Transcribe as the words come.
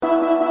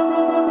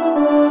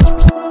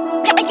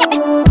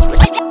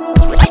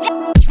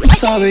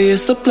sorry,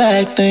 it's a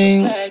black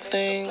thing.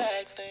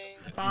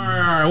 All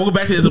right, welcome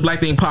back to It's a Black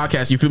Thing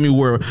podcast. You feel me?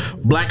 Where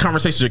black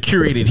conversations are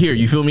curated here.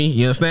 You feel me?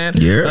 You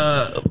understand?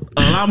 Yeah.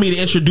 Allow me to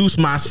introduce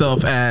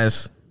myself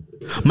as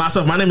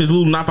myself. My name is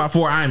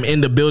Lulu954. I am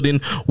in the building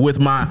with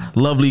my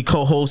lovely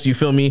co-host. You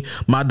feel me?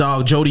 My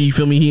dog Jody. You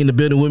feel me? He in the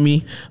building with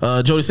me.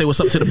 Jody, say what's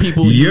up to the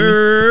people.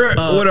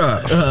 What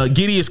up?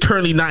 Giddy is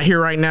currently not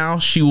here right now.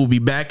 She will be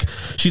back.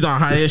 She's on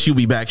hiatus. She'll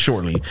be back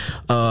shortly.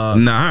 Nah,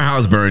 her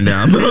house burned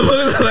down.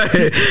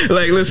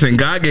 like, listen,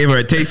 God gave her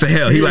a taste of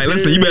hell. He like,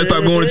 listen, you better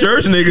stop going to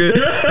church, nigga.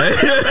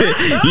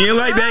 You ain't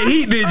like that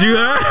heat, did you?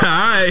 Huh?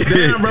 All right.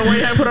 Damn, bro, why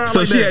you had put her on So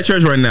like she that? at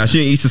church right now.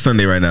 She in Easter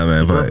Sunday right now,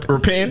 man. But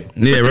Repent.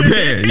 yeah,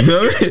 repent. You feel me?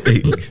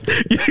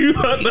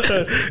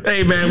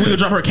 Hey man, we gonna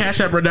drop her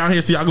cash app right down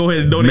here, so y'all go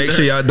ahead and donate. Make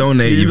sure y'all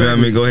donate. You feel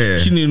me? Go ahead.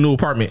 She need a new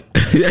apartment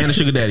and a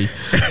sugar daddy.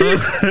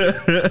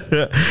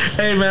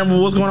 Hey man,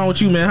 well, what's going on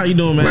with you, man? How you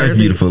doing, man? Life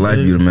beautiful,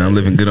 man. I'm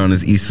living good on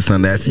this Easter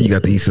Sunday. I see you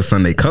got the Easter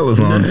Sunday colors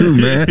on too,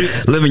 man.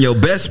 Living your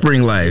best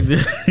spring life.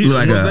 You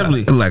like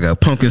a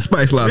pumpkin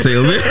spice latte,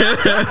 man.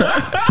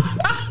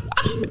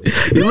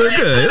 You look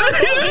good.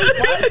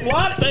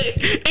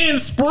 In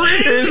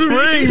spring,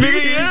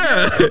 nigga.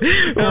 Yeah,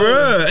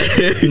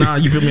 bro. Nah,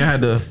 you feel me? I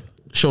had to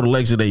show the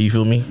legs today. You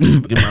feel me?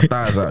 Get my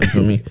thighs out. You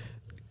feel me?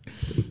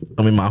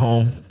 I'm in my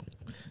home.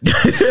 I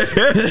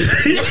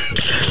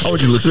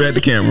want you to look straight at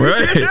the camera,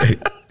 right?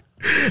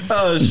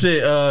 Oh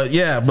shit.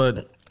 Yeah,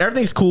 but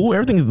everything's cool.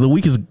 The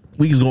week is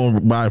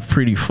going by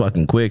pretty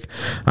fucking quick.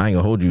 I ain't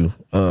gonna hold you.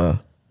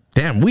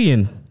 Damn, we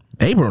in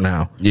April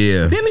now.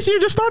 Yeah. Didn't this year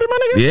just started, my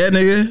nigga? Yeah,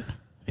 nigga.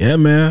 Yeah,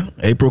 man.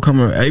 April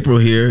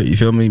here. You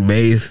feel me?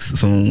 May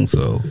soon.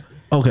 So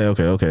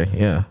Okay.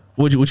 Yeah.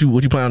 What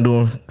you plan on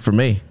doing for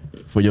May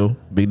for your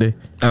big day?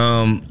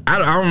 I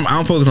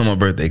don't focus on my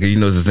birthday because you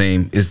know it's the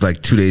same. It's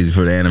like 2 days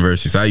before the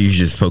anniversary, so I usually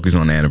just focus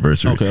on the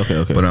anniversary.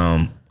 Okay. But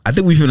I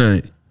think we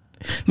finna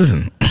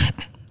listen.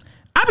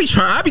 I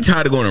be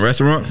tired of going to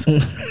restaurants. But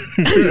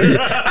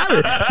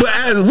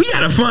we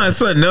gotta find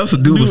something else to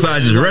do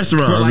besides just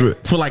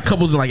restaurants for like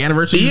couples and like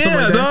anniversaries. Yeah,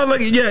 and stuff like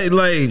that.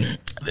 dog.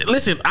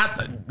 Listen,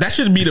 that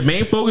shouldn't be the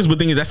main focus, but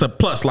thing is that's a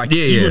plus. Like,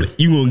 you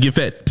gonna get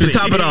fat to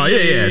top it off.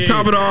 Yeah.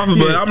 Top it off.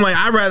 But I'm like,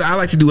 I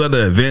like to do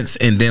other events,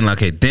 and then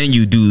then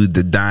you do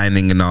the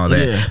dining and all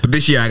that. Yeah. But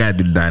this year I gotta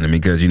do the dining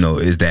because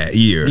it's that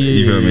year.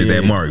 You feel me? It's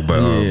that mark.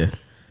 But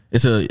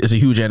it's a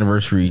huge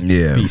anniversary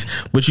piece.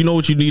 But you know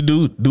what you need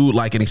to do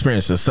like an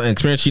experience. An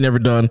experience you never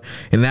done.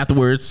 And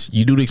afterwards,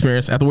 you do the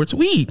experience. Afterwards,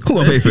 we eat. Who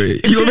gonna pay for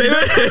it? You gonna pay for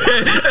it?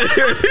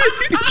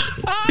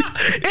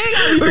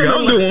 Look,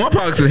 I'm doing what my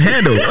pockets can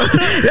handle.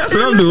 That's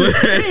what I'm doing.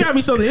 It ain't gotta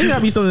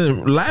be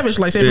something lavish.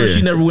 Like say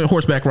she never went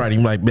horseback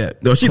riding. Like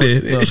bet. No, she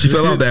did. She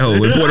fell off that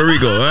hole in Puerto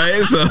Rico. All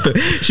right, so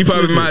she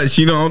probably might.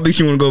 I don't think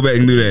she want to go back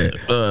and do that.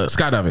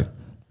 Skydiving.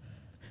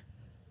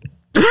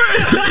 This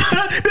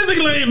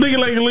nigga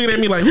like looking at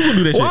me like, who would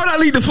do that shit? Why would I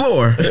leave the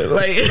floor?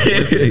 Like,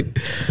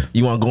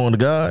 you want to go on to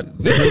God?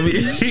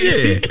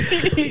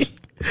 Shit.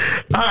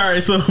 All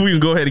right, so we can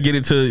go ahead and get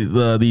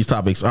into these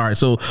topics. All right,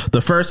 so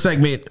the first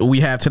segment we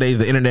have today is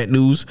the internet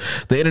news.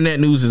 The internet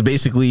news is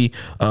basically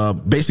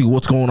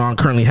what's going on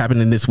currently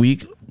happening this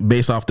week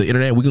based off the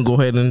internet. We can go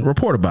ahead and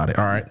report about it.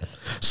 All right,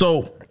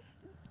 so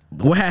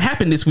what had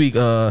happened this week?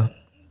 There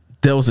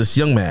was this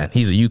young man.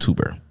 He's a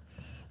YouTuber.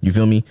 You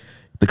feel me?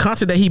 The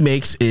content that he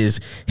makes is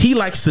he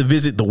likes to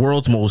visit the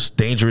world's most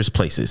dangerous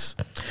places.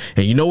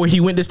 And you know where he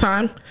went this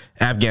time?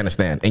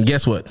 Afghanistan. And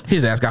guess what?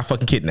 His ass got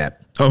fucking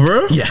kidnapped. Oh,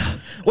 bro? Yeah.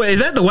 Wait,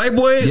 is that the white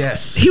boy?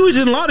 Yes. He was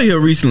in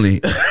Lauderhill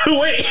recently.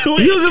 Wait.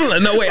 He was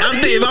in, no, wait.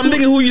 I'm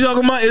thinking who you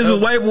talking about is a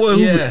white boy.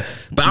 Yeah.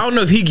 But I don't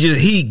know if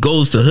he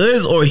goes to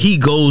hoods or he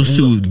goes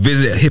to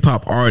visit hip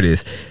hop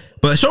artists.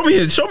 But show me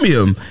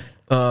him.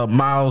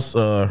 Miles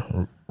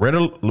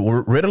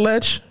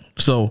Ritterledge.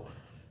 So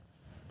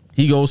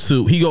he goes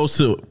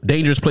to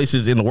dangerous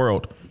places in the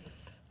world,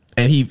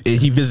 and he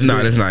visits.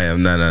 No, that's not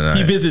him. No.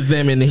 He visits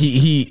them, and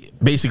he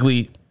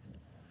basically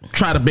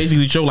try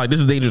to show like this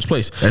is a dangerous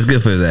place. That's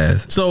good for his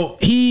ass. So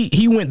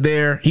he went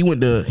there. He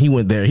went there.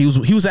 He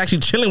was actually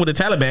chilling with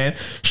the Taliban,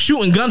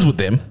 shooting guns with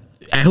them.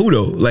 At who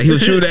though? Like he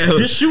was shooting at who?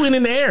 Just shooting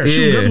in the air,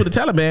 shooting guns with the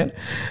Taliban,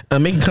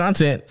 making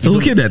content. So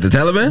who kidnapped the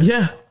Taliban?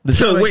 Yeah.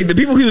 So wait, the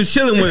people he was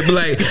chilling with be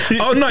like,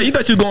 oh no, you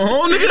thought you was going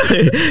home,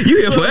 nigga? You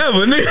here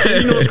forever,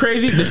 nigga. You know what's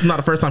crazy? This is not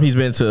the first time he's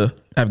been to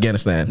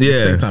Afghanistan. This is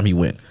the second time he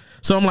went.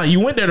 So I'm like, you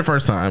went there the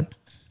first time,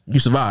 you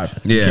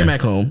survived. You came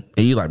back home,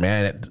 and you like,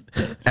 man,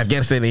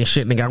 Afghanistan ain't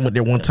shit, nigga. I went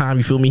there one time,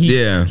 you feel me?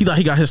 He thought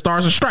he got his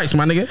stars and stripes,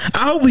 my nigga.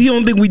 I hope he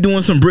don't think we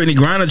doing some Brittany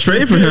Griner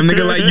trade for him,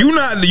 nigga. Like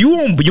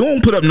you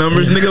won't put up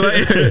numbers, nigga.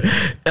 Like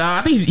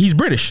I think he's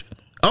British.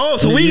 Oh,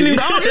 so we ain't even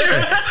go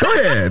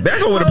ahead.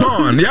 That's over the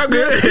pond. Y'all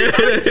good?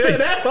 Say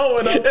that's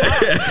over the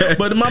pond.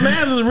 But my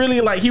man's is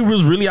really like, he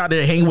was really out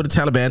there hanging with the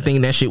Taliban,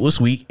 thinking that shit was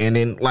sweet. And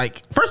then,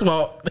 like, first of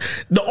all,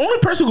 the only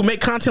person who can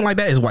make content like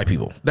that is white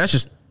people. That's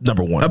just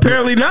number one.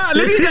 Apparently not.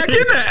 Nigga, he got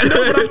kidnapped.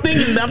 No, but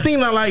I'm thinking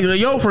like,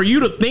 yo, for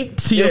you to think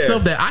to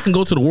yourself that I can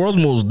go to the world's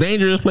most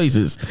dangerous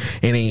places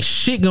and ain't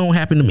shit gonna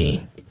happen to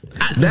me.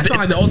 That's not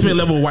like the ultimate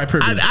level of white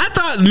privilege. I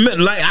thought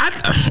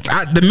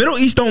the Middle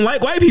East don't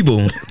like white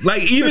people.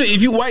 Like even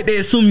if you white, they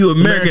assume you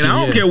American.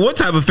 I don't care what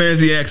type of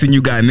fancy accent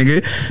you got,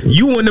 nigga.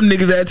 You one of them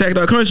niggas that attacked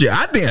our country.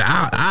 I think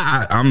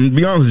I'm gonna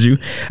be honest with you.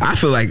 I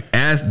feel like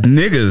as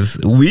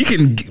niggas, we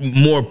can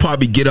more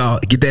probably get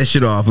that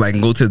shit off, like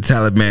and go to the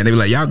Taliban. They be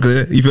like, y'all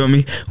good? You feel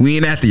me? We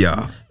ain't after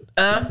y'all.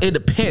 It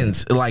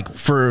depends.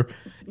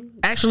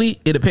 Actually,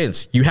 it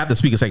depends. You have to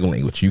speak a second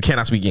language. You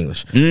cannot speak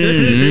English. Because at the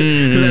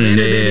end of the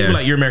day, they be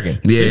like, you're American.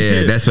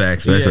 Yeah, that's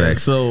facts. That's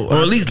facts. So,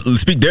 or at least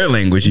speak their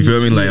language. You feel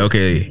me? Like,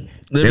 okay,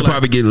 they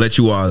probably let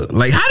you all.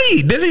 Like,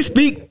 does he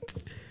speak?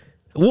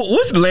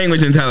 What's the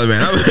language in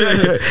Taliban?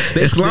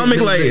 Islamic,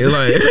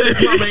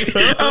 Islamic.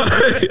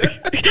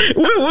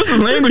 What's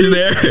the language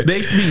there?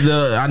 They speak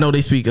I know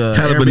they speak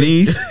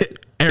Talibanese.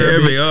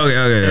 Arabic.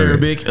 Okay.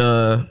 Arabic.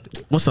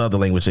 What's the other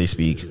language they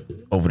speak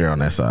over there on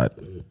that side?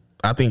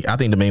 I think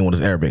the main one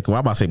is Arabic. Well,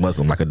 I'm about to say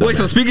Muslim. Wait,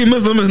 so speaking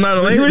Muslim is not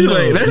a language? No,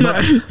 like that's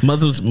not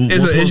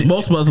Muslims.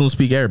 Most Muslims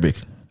speak Arabic.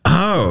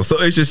 Oh, so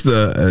it's just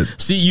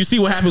you see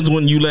what happens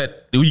when you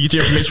get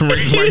your information from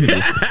racist white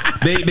people.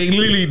 They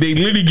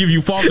literally give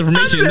you false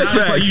information. That's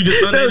now it's like you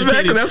just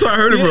uneducated. That's why I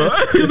heard it, bro.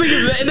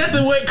 And that's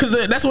the way, because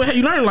that's the way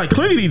you learn. Like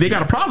clearly they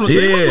got a problem. So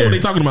they don't know what they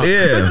talking about.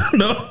 Yeah.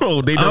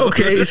 No, they don't.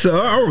 Okay,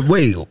 so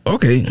wait.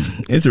 Okay,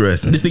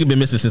 interesting. This nigga been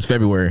missing since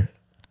February.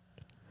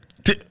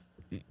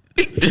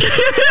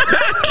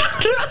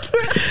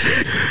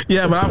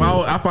 Yeah, but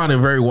I find it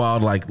very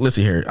wild. Like,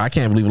 listen here, I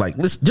can't believe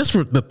just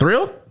for the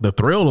thrill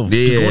of going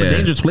to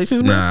dangerous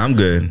places. Man. Nah, I'm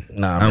good.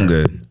 I'm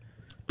good.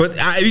 But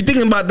if you're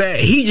thinking about that,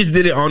 he just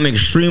did it on the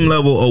extreme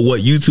level of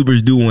what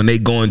YouTubers do when they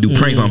go and do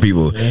pranks on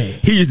people.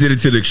 He just did it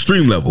to the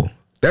extreme level.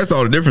 That's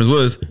all the difference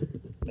was.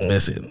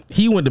 That's it.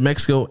 He went to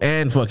Mexico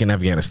and fucking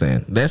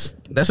Afghanistan. That's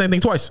the same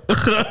thing twice.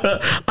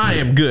 I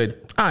am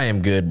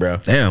good, bro.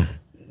 Damn.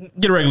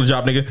 Get a regular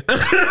job, nigga.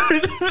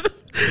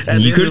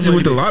 You could have just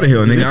went to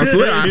Lauderhill, nigga. I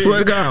swear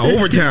to God,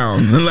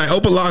 Overtown, like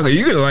Opalaga.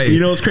 You could you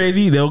know what's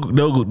crazy? They'll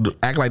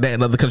act like that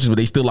in other countries, but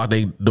they still lock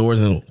their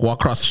doors and walk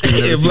across the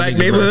street. In black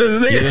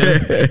neighborhoods,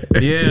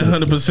 yeah,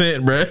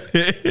 100%, bro.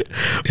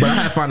 But I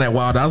had to find that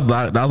wild. That was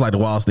like the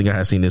wildest thing I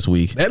had seen this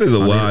week. That is a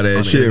wild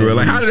ass shit, bro.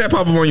 Like, how did that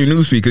pop up on your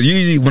newsfeed? Because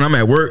usually when I'm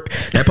at work,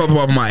 that pop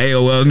up on my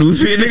AOL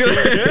newsfeed,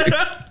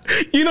 nigga.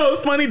 You know,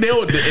 it's funny. That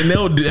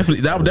would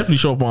definitely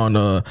show up on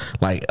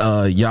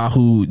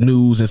Yahoo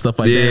News and stuff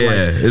like that.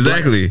 Yeah,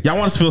 exactly. Y'all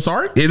want us to feel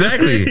sorry?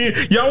 Exactly.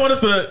 Y'all want us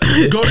to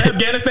go to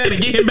Afghanistan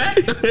and get him back?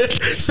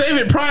 Save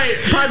it,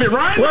 Private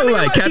Ryan. Well,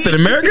 like Captain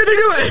America,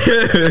 nigga. Like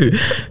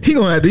he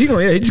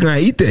just gonna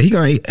eat that. He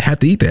gonna have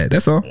to eat that.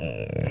 That's all.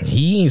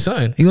 He ain't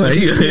son. He gonna have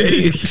to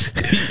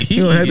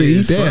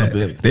eat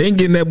that. They ain't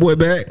getting that boy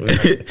back.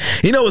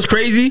 You know what's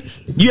crazy?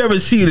 You ever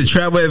see the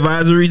travel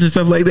advisories and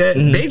stuff like that?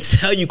 Mm-hmm. They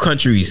tell you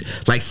countries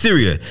like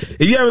Syria.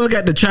 If you ever look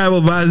at the travel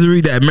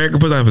advisory that America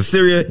puts out for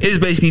Syria, it's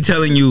basically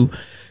telling you,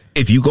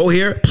 if you go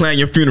here, plan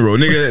your funeral,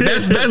 nigga.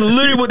 That's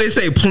literally what they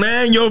say.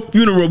 Plan your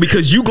funeral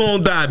because you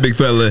gonna die, big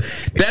fella.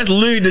 That's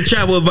literally the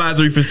travel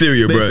advisory for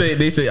Syria, bro.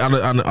 They say on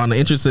the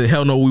interest of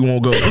hell no, we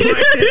won't go.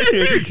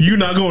 You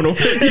not going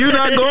nowhere. You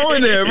not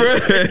going there,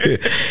 bro.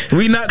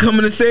 We not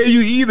coming to save you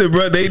either,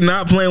 bro. They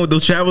not playing with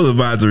those travel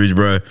advisories,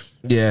 bro.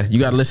 Yeah, you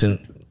gotta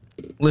listen.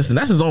 Listen,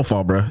 that's his own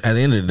fault, bro. At the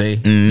end of the day,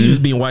 he was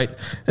being white.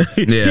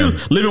 Yeah, he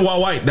was living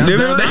while white. That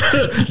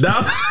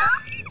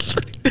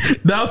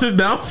was his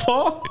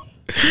downfall.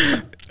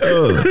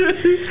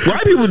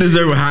 White people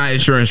deserve a high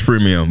insurance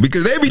premium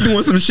because they be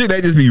doing some shit. They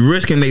just be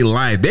risking their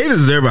life. They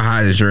deserve a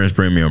high insurance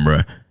premium, bro.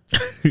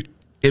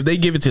 If they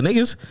give it to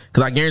niggas,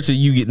 because I guarantee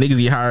you niggas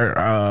get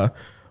higher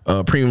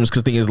premiums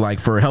because things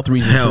like for health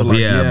reasons, high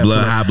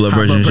blood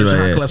pressure,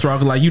 high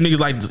cholesterol. Like you niggas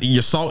like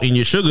your salt and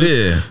your sugars.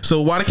 Yeah.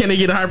 So why can't they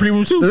get a higher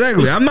premium too?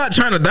 Exactly. I'm not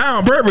trying to die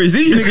on purpose.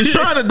 These niggas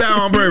trying to die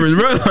on purpose,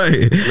 bro.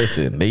 Like,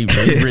 listen, they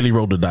really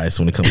rolled the dice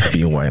when it comes to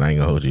being white. I ain't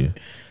gonna hold you.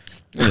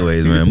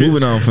 Anyways, man,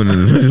 moving on from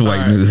the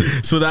white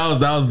news. So that was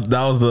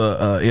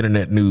the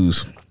internet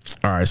news.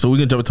 All right, so we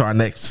can jump into our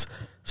next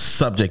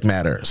subject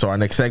matter. So our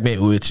next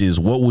segment, which is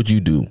what would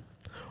you do?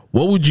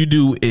 What would you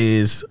do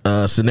is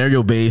a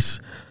scenario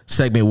based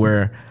segment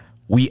where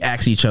we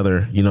ask each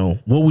other, you know,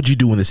 what would you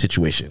do in this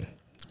situation?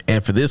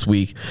 And for this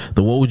week,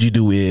 the what would you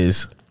do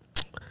is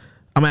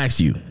I'm gonna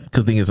ask you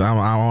because the thing is I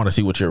want to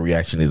see what your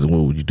reaction is and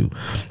what would you do?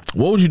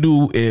 What would you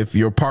do if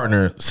your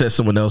partner says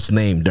someone else's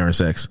name during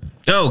sex?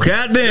 Oh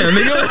goddamn,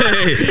 nigga!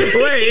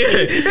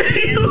 Wait,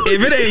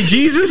 if it ain't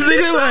Jesus,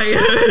 nigga,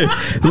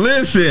 like,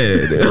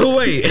 listen,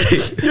 wait.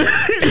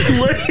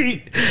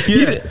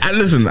 Yeah,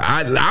 listen.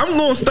 I'm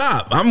gonna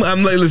stop. I'm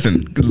like,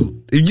 listen.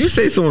 If you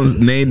say someone's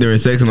name during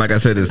sex, and like I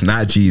said, it's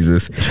not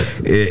Jesus,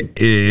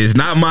 it's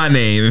not my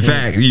name. In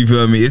fact, you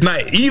feel me? It's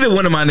not either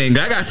one of my names.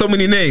 I got so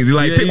many names. You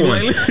like pick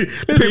one.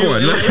 Pick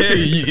one.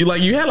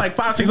 Like you had like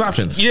 5-6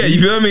 options. Yeah,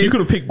 you feel me? You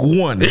could have picked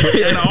one,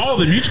 and all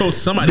of them you chose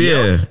somebody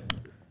else.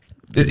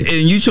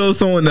 And you chose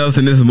someone else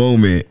in this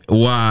moment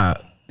while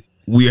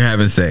we're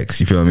having sex.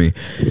 You feel me?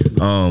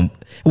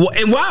 Well,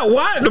 and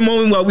why at the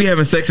moment while we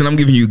having sex and I'm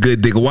giving you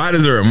good dick, why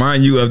does it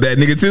remind you of that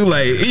nigga too?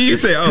 Like you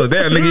say, oh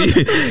damn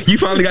nigga, you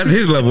finally got to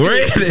his level,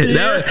 right?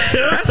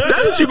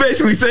 That's what you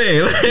basically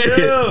saying.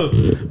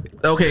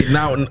 Okay,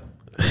 now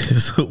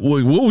so,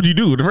 what would you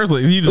do in the first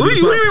place? You just what do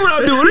you mean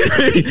what I'll do? What do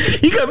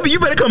you mean? You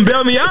better come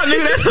bail me out,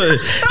 nigga.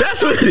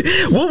 That's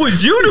what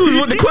would you do is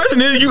what the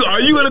question is. Are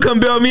you gonna come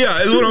bail me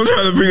out? Is what I'm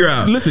trying to figure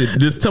out. Listen,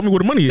 just tell me where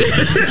the money is.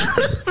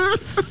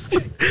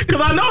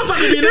 Cause I know it's not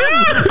gonna be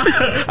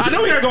enough. I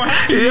know we gotta go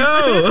happy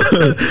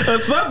or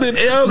something.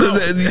 Yo,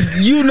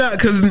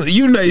 cause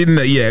you know,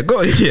 yeah.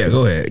 Go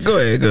ahead.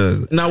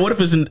 Cause now, what if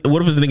it's a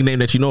nigga name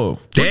that you know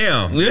of?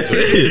 Damn.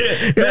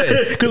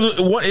 Because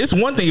it's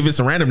one thing if it's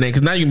a random name.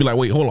 Cause now you can be like,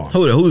 wait, hold on,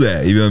 who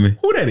that? You feel me?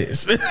 Who that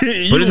is?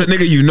 But it's a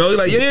nigga you know.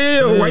 Like,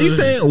 yeah. Why you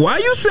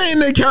saying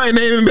that county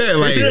name in bed?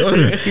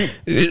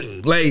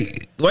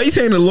 Like, why you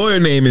saying the lawyer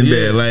name in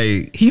bed?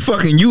 Like, he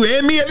fucking you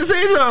and me at the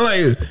same time.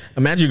 Like,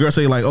 imagine your girl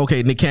say like,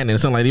 okay, Nick Cannon or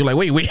something like that. You're like,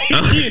 wait.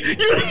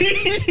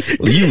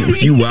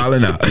 you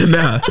wilding out.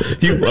 Nah,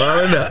 you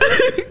wilding out.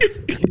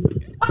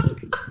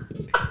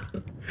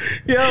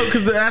 Yo,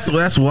 because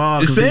that's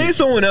wild. Saying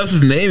someone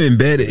else's name in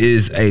bed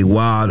is a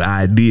wild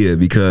idea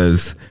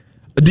because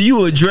do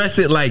you address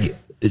it like,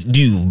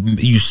 do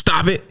you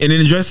stop it and then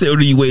address it, or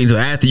do you wait until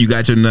after you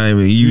got your name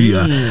and you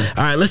all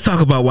right, let's talk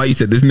about why you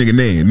said this nigga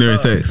name during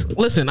sex?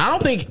 Listen, I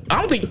don't think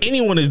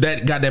anyone is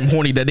that goddamn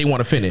horny that they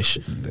want to finish.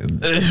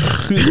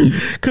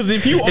 Because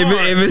if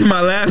it's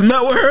my last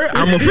nut with her,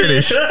 I'm gonna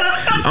finish.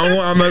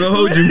 I'm not gonna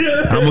hold you.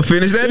 I'm gonna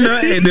finish that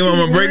nut and then I'm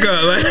gonna break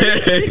up.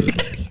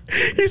 Like,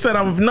 he said,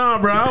 nah,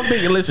 bro, I don't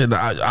think. Listen,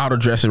 I'll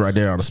address it right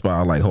there on the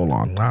spot. Like, hold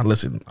on,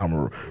 listen, I'm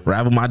gonna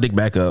ravel my dick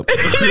back up.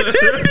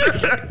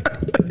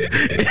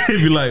 And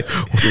be like,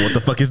 so what the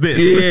fuck is this?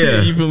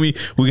 Yeah, you feel me?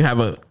 We can have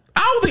a.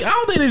 I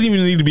don't think there's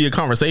even need to be a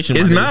conversation.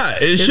 It's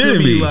not. It shouldn't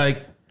be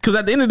like. Because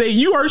at the end of the day,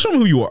 you already show me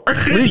who you are.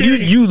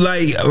 you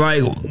like.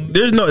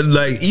 There's no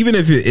like. Even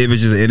if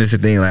it's just an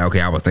innocent thing, like,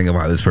 okay, I was thinking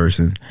about this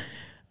person.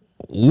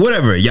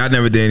 Whatever, y'all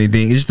never did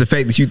anything. It's just the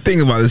fact that you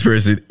think about this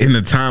person in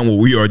the time what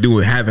we are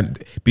doing,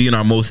 being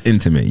our most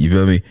intimate. You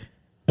feel me?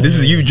 This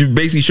is you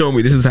basically showing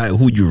me this is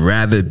who you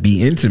rather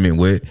be intimate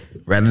with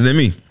rather than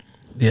me.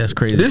 Yeah, it's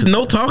crazy. There's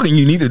no talking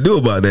you need to do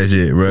about that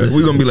shit, bro.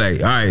 We're gonna be like,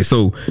 all right,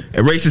 so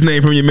erase his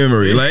name from your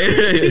memory, like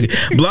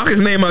block his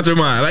name out your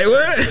mind, like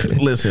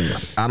what? Listen,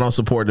 I don't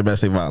support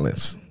domestic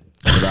violence.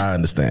 But I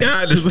understand.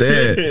 I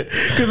understand.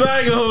 Because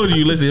I ain't gonna hold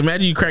you. Listen,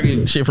 imagine you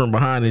cracking shit from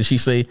behind and she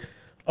say,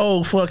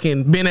 oh,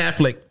 fucking Ben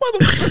Affleck.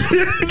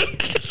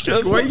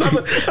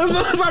 That's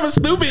some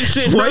stupid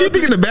shit. Why are you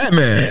thinking of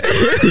Batman?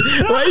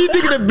 Why are you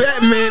thinking of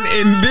Batman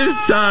in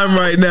this time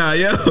right now,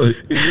 yo?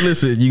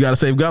 Listen, you gotta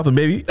save Gotham,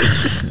 baby.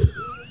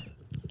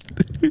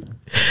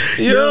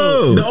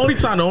 Yo, the only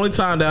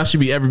time that I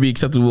should ever be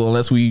acceptable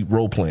unless we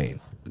role playing.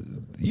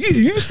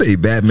 You say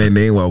Batman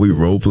name while we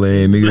role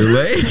playing, nigga?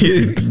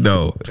 Like,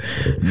 no,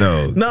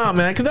 nah,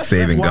 man, because that's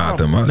saving that's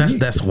wild. Gotham.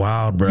 That's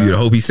wild, bro. You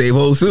hope he save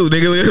whole suit,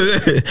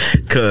 nigga.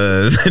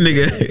 Cause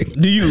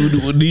nigga, do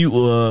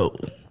you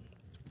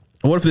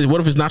what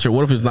if it's not your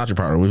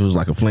partner? What if it was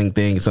like a fling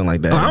thing, something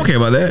like that? Oh, I don't care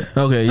about that.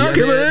 Okay, yeah, I don't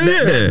care about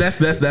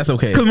that. That's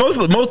okay. Because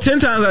most 10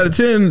 times out of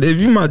 10, if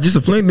you just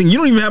a fling thing, you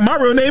don't even have my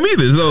real name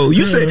either. So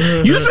you say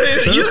a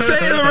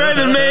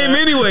random name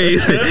anyway.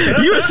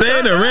 You're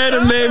saying a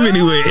random name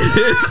anyway.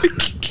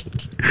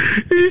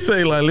 He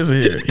say like,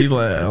 listen here. He's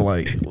like,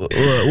 what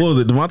was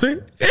it, Devontae?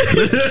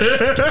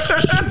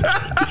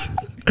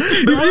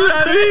 You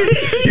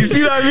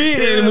see what I mean?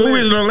 And when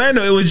we was in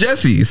Orlando, it was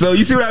Jesse. So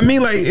you see what I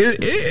mean? Like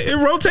it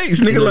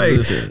rotates, nigga.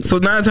 Like so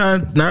 9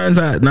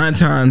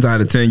 times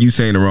out of 10, you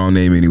saying the wrong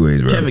name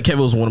anyways, bro. Kevin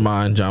was one of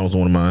mine. John was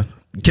one of mine.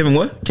 Kevin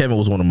what? Kevin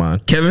was one of mine.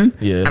 Kevin?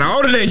 Yeah. Out of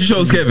all the names, you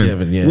chose Kevin.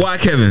 Kevin, yeah. Why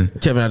Kevin?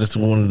 Kevin, I just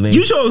wanted the name.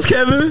 You chose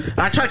Kevin?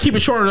 I try to keep it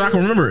shorter so I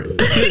can remember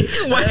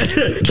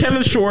it.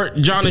 Kevin's short.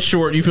 John is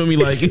short. You feel me?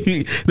 Like,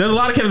 there's a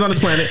lot of Kevins on this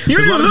planet. You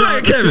don't even look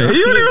like Kevin.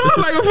 You don't even look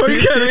like a fucking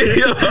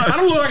Kevin. I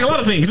don't look like a lot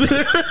of things.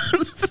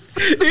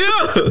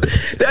 Yo,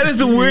 that is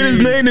the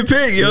weirdest name to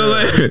pick, yo.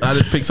 Like, I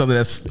just picked something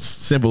that's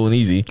simple and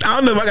easy. I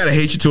don't know if I gotta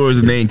hate you towards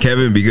the name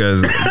Kevin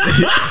because you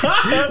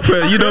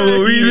know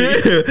what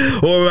reason,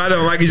 or I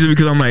don't like it just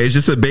because I'm like it's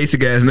just a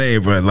basic ass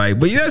name, but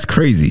yeah, that's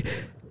crazy.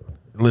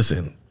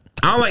 Listen,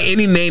 I don't like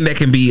any name that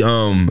can be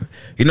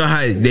you know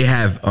how they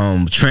have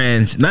not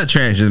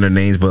transgender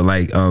names but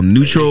like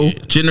neutral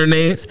gender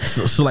names.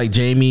 So like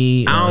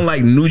Jamie. I don't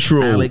like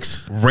neutral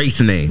Alex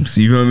race names.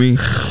 You feel me?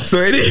 So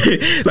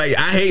it like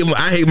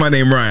I hate my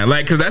name Brian.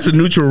 Like because that's a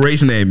neutral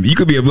race name. You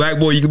could be a black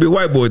boy, you could be a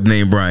white boy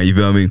named Brian. You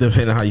feel me?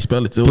 Depending on how you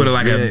spell it too. Put it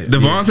like a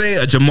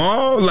Devontae, a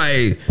Jamal,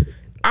 like.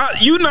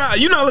 You're not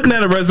looking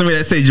at a resume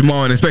that say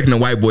Jamal and expecting a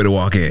white boy to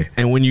walk in.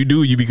 And when you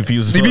do, you be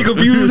confused. You be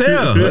confused as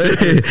hell.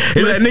 It's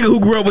that nigga who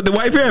grew up with the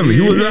white family.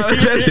 Who was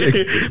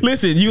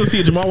Listen, you gonna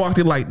see a Jamal walked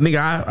in like,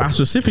 nigga, I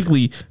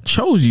specifically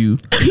chose you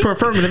for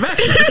affirmative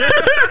action.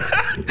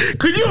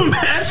 Could you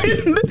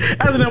imagine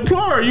as an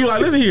employer, you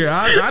like, listen here,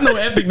 I know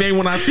ethnic name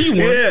when I see one,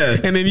 yeah.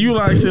 And then you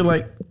like said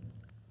like,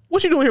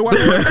 what you doing here?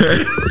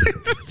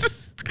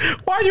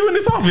 Why Why are you in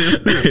this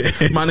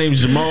office? My name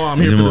is Jamal.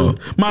 I'm here for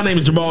my name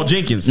is Jamal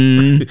Jenkins.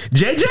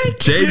 JJ?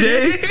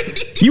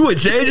 You a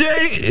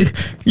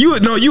JJ? You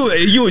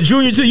a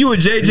junior too? You a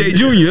JJ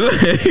junior?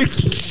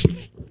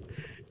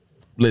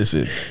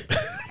 Listen.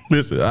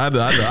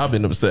 I've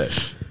been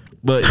upset.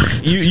 But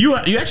you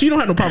actually don't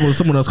have no problem with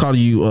someone else calling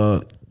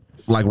you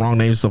like wrong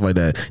names, stuff like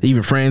that.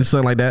 Even friends,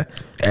 something like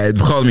that.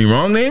 Calling me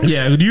wrong names?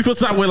 Yeah. Do you feel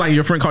something where like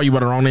your friend call you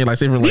by the wrong name? Like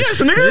say for like,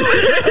 yes, nigga.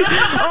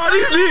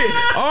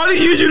 all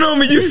these years you know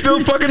me, you still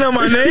fucking up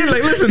my name.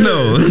 Like, listen,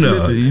 no.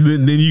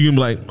 Listen, then you can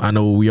be like, I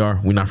know who we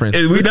are. We're not friends.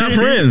 We're not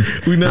friends.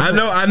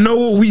 I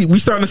know. We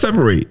starting to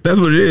separate. That's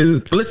what it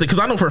is. Listen, because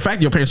I know for a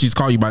fact your parents used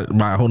to call you by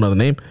a whole nother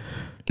name.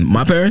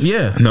 My parents?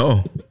 Yeah.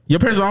 No. Your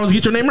parents always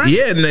get your name right?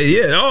 Yeah.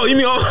 Oh, you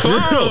mean no.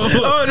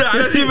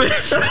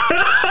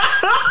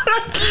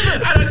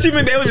 I thought you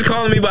meant they were just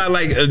calling me by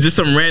like just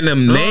some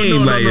random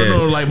name.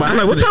 No. Like I'm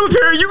like, what type of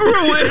parent you grew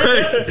up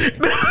with?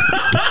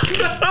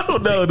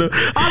 No.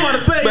 I'm about to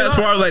say. But as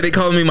far as like they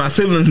calling me my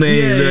siblings'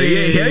 names,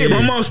 yeah.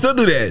 My mom still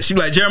do that. She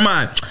be like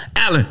Jeremiah,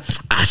 Alan,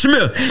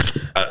 Shamil,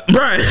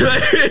 Brian.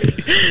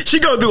 She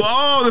go through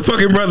all the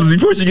fucking brothers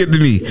before she get to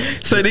me.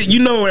 So that you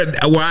know where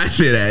I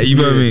sit at. You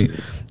know what I mean?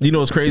 You know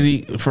what's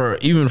crazy for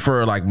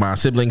like my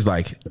siblings,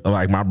 like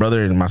my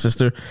brother and my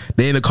sister,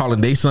 they end up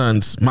calling their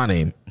sons my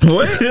name.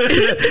 What?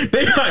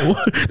 They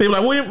be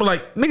like William,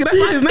 like nigga, that's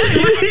not his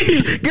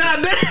name.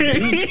 God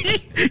damn,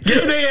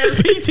 give their ass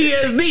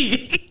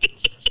PTSD.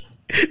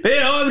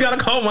 They always gotta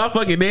call my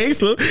fucking name.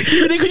 So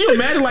can you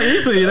imagine like you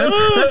say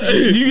that's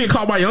you get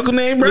called by your uncle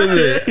name, bro?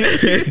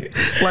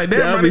 Like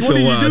that'd be so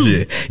wild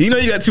shit. You know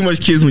you got too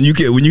much kids when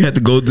you have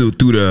to go through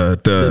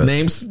the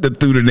names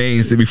through the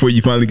names before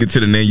you finally get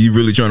to the name you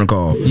really trying to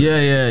call.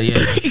 Yeah.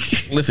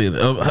 Listen,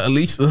 at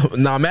least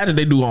now imagine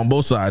they do on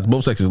both sides,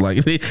 both sexes.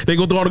 Like they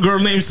go through all the girl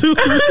names too.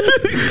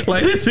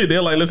 Like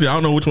they're like, listen, I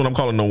don't know which one I'm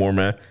calling no more,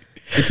 man.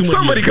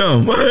 Somebody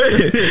come.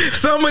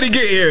 Somebody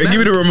get here and give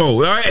me the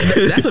remote. All right.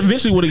 That's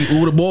eventually what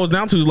it boils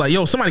down to is like,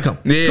 yo, somebody come.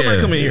 Yeah. Somebody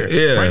come in here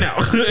right now.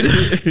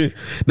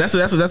 That's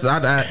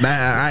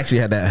I actually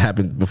had that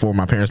happen before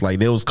my parents. Like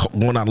they was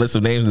going down a list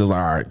of names. It was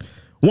like, all right,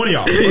 one of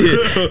y'all.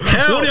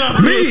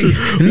 Help me.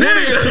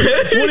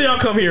 Nigga. One of y'all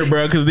come here,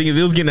 bro, because it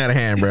was getting out of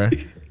hand, bro.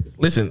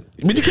 Listen,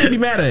 but you can't be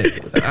mad at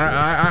it.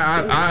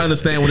 I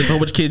understand when there's a whole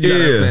bunch of kids, you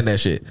gotta understand that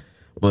shit.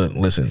 But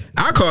listen,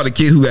 I call the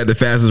kid who had the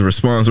fastest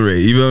response rate.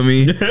 You know what I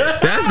mean?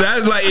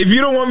 That's like, if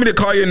you don't want me to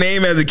call your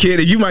name as a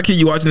kid, if you my kid,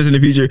 you watching this in the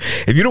future,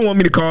 if you don't want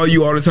me to call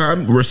you all the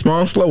time,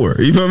 respond slower.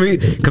 You feel me?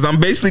 Because I'm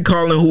basically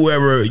calling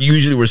whoever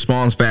usually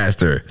responds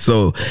faster.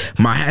 So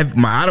my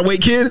out of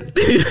weight kid,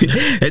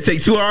 it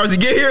takes 2 hours to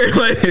get here.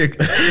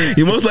 Like,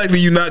 you most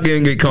likely you're not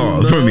gonna get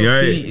called from me.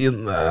 All right? See,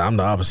 I'm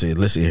the opposite.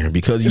 Listen here,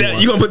 because you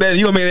gonna make that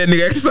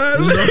nigga exercise?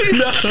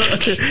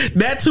 No.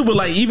 That too, but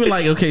like even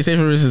like okay, say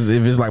for instance,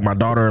 if it's like my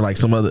daughter, or like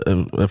some other,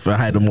 if I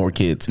had more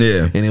kids,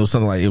 and it was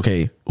something like,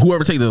 okay,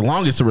 whoever take the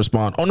longest to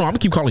respond, oh no, I'm gonna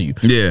keep calling you,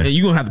 and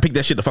you gonna have to pick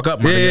that shit the fuck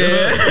up, my nigga.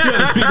 You have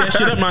to speed that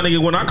shit up, my nigga.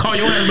 When I call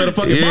your ass, better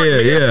fucking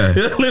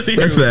bark. Listen,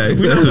 that's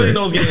facts. We don't play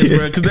those games,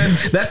 bro,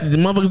 because that's the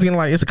motherfuckers getting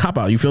like, it's a cop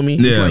out. You feel me?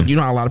 It's like, you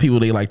know how a lot of people,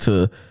 they like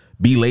to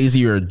be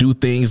lazy or do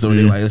things, or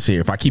they like, let's see,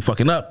 if I keep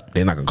fucking up,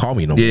 they're not gonna call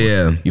me no more.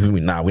 You feel me?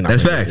 Nah, we're not.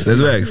 That's facts.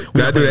 That's facts.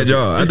 Gotta do that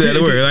job. I do that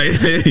to work.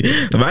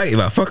 Like, if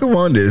I fuck up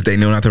on this, they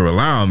know not to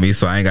rely on me,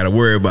 so I ain't gotta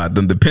worry about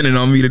them depending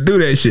on me to do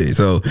that shit.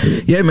 So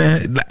yeah,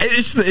 man,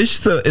 it's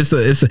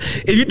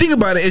if you think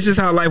about it, it's just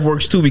how life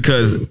works too.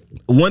 Because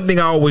one thing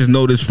I always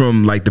notice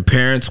from like the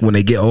parents when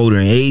they get older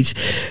in age,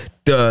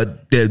 the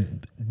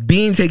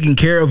being taken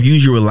care of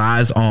usually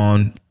relies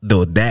on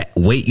that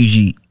weight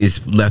usually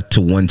is left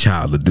to one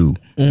child to do,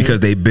 because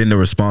they've been the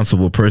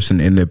responsible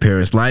person in their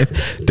parents' life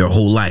their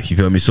whole life. You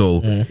feel me?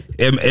 So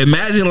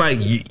imagine like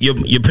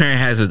your parent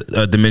has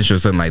a dementia or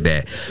something like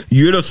that.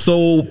 You're the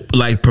sole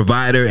like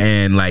provider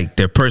and like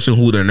the person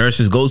who the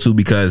nurses go to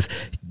because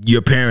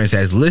your parents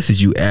has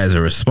listed you as a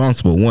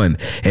responsible one,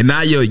 and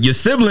now your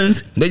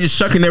siblings, they just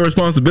shucking their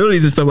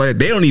responsibilities and stuff like that.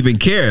 They don't even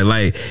care,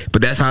 like,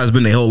 but that's how it's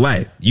been their whole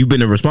life. You've been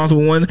the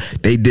responsible one.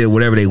 They did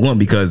whatever they want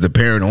because the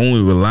parent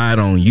only relied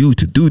on you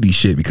to do these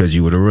shit because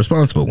you were the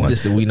responsible one.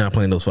 Listen, we not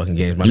playing those fucking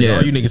games, my nigga.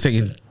 All you niggas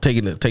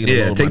taking the load,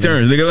 take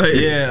turns, nigga. Like,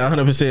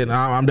 100%.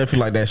 I'm definitely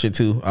like that shit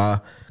too.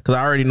 Because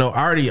I already know.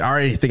 I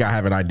already think I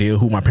have an idea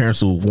who my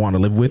parents will want to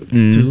live with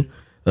too.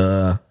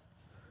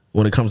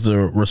 When it comes to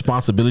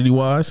responsibility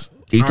wise.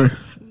 Issa?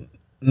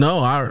 No,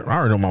 I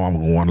already know my mom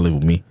gonna want to live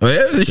with me. Oh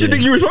yeah, does she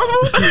think you're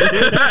responsible?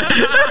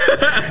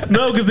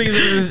 No, because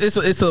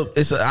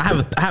it's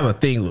I have a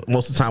thing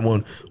most of the time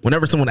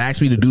whenever someone asks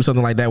me to do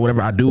something like that,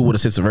 whatever I do with a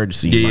sense of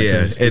urgency.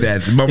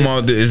 My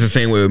mom is the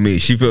same way with me.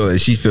 She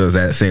feels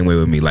that same way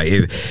with me. Like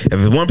if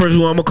it's one person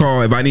who I'm gonna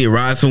call, if I need a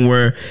ride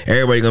somewhere,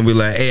 everybody gonna be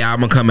like, hey,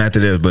 I'm gonna come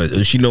after this.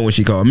 But she know when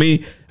she call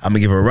me, I'm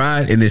gonna give her a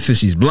ride, and then since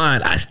she's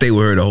blind, I stay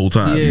with her the whole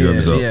time. Yeah, you know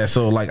what I mean?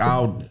 So like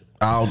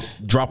I'll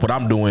drop what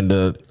I'm doing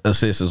to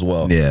assist as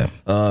well. Yeah.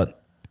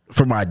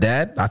 For my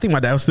dad, I think my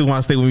dad still want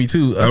to stay with me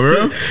too. Oh,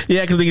 real?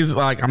 Yeah, because the thing is,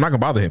 like, I'm not gonna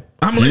bother him.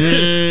 I'm like,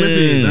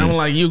 listen, I'm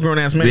like, you a grown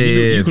ass man.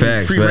 You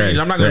can free range.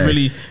 I'm not gonna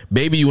really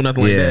baby you or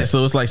nothing like that.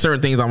 So it's like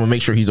certain things I'm gonna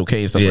make sure he's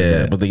okay and stuff like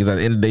that. But things at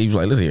the end of the day, he's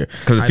like, listen here,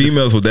 because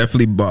females will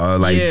definitely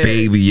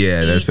baby.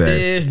 Yeah, that's fact.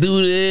 This,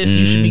 do this.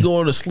 You should be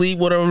going to sleep,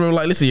 whatever.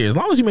 Like, listen here, as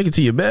long as you make it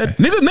to your bed,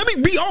 nigga, let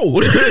me be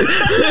old.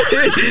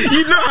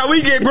 You know how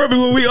we get grumpy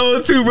when we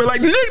old too, but like,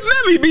 nigga,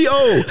 let me be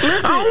old.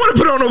 Listen, I don't want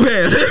to put on no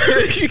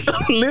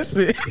pants.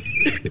 Listen,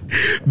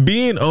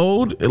 being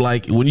old,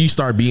 like when you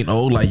start being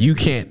old, like you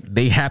can't.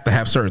 They have to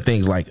have certain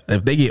things. Like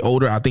if they get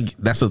older, I think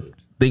that's a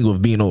thing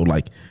with being old.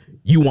 Like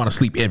you want to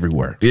sleep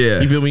everywhere. Yeah,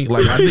 you feel me?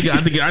 Like I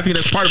think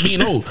that's part of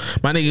being old.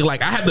 My nigga,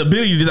 like I have the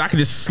ability to I could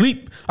just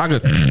sleep. I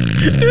could.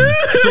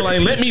 So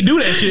like, let me do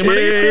that shit, my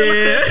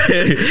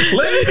nigga.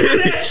 Let me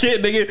do that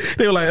shit, nigga.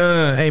 They were like,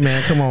 hey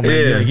man, come on,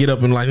 man, you gotta get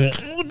up and like.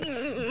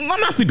 I'm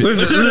not sleeping.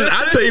 Listen,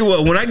 I tell you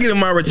what, when I get in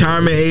my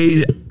retirement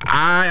age,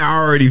 I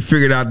already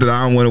figured out that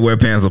I don't want to wear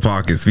pants or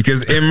pockets,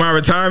 because in my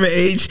retirement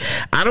age,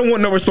 I don't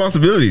want no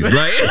responsibilities.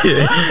 Like,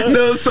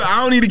 no, so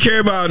I don't need to care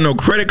about no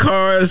credit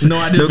cards,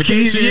 no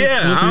keys. Yeah,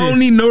 I don't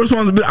need no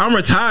responsibility. I'm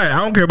retired.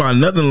 I don't care about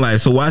nothing in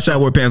life. So why should I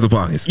wear pants or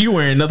pockets? You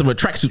wearing nothing but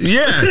tracksuits.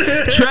 Yeah,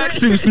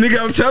 tracksuits, nigga.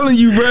 I'm telling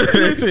you, bro.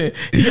 Listen,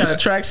 he got a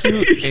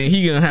tracksuit and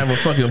he gonna have a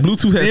fucking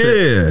Bluetooth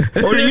headset.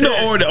 Yeah, or you know,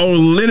 or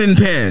linen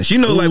pants. You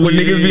know, like when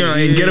niggas be on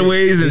in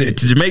getaways and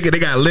to Jamaica, they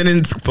got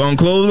linen on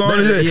clothes on.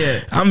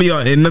 I'm be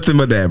on in nothing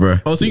but that, bro.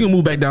 Oh, so you can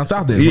move back down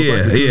south then? Yeah,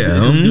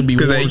 it's gonna be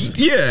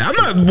I'm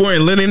not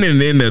wearing linen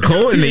in the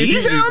cold in the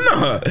east. Hell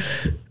no.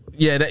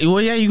 Yeah,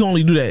 you can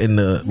only do that in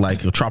the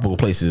like tropical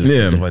places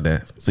and stuff like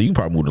that. So you can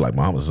probably move to like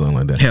Bahamas or something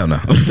like that. Hell no.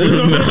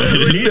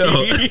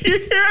 No.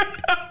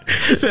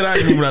 He said I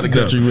ain't moving out of the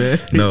country, man.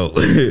 No.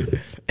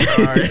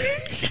 All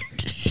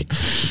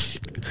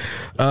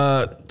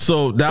right.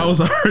 So that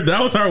was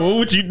our. What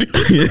would you do?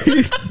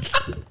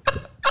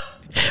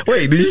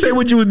 Wait, did you say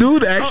what you would do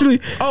to actually?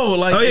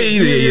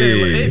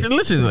 Yeah.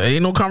 Listen,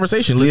 ain't no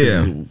conversation.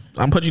 Listen,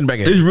 I'm punching back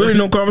at There's really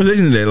no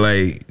conversation in that.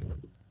 Like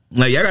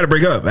y'all got to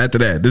break up after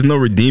that. There's no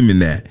redeeming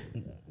that.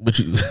 But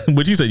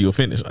you said you'll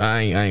finish.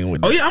 I ain't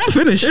with that. Oh yeah, I'm gonna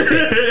finish.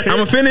 I'm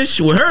gonna finish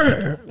with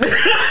her,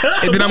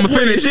 and then I'm gonna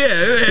finish.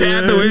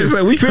 Yeah, afterwards,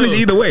 like, we finish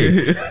either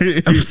way.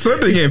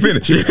 Something can't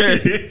finish.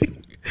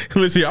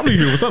 Listen, I'm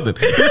here with something.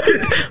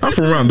 I'm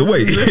from around the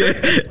way.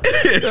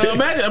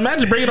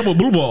 Imagine breaking up with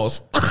blue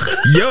balls.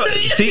 Yo,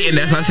 see, and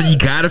that's why I said you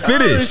gotta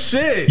finish. Oh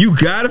shit, you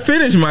gotta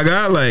finish, my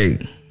guy.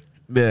 Like,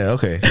 yeah,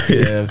 okay.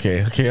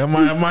 I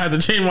might have to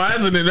change my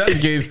answer in that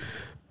case.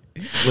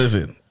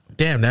 Listen.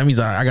 Damn, that means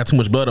I got too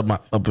much blood up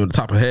in the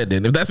top of the head.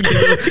 Then if that's the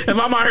case, if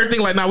I'm out here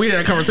thinking like, nah, we had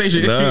a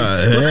conversation.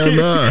 Nah, hell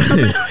no.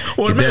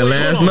 Get that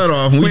last nut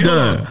off and we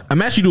done.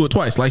 Imagine you do it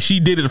twice. Like she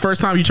did it the first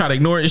time, you try to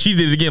ignore it, and she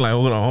did it again. Like,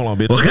 hold on,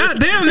 bitch. Well,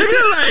 goddamn,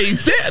 nigga,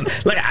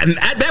 like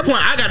at that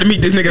point, I got to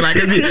meep this nigga. Like,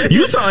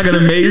 you sound like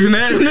an amazing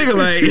ass nigga.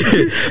 Like,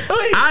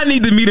 I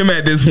need to meet him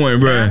at this point,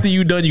 bro. After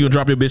you done, you gonna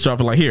drop your bitch off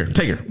and like, here,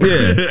 take her.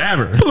 Yeah, have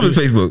her. Pull up his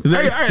Facebook.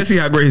 I gotta see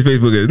how great his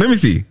Facebook is. Let me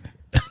see.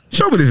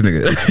 Show me this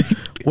nigga.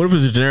 What if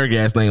it's a generic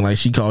ass name? Like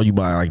she called you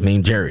by like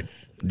name Jared.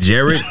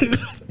 Jared?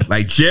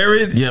 Like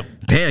Jared? Yep.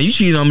 Damn, you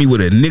cheated on me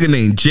with a nigga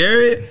named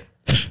Jared?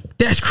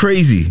 That's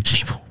crazy.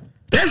 Shameful.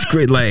 That's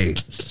great. Like,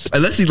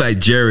 unless he's like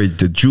Jared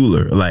the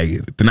jeweler, like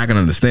they're not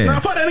gonna understand.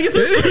 Nah, fuck that nigga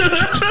too.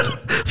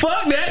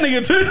 Fuck that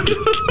nigga too.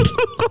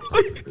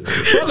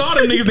 Fuck all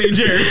them niggas named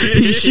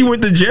Jared. She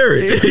went to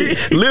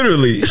Jared.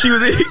 Literally. She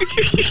was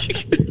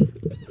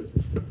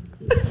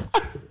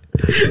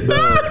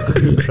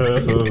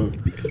No.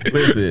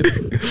 Listen,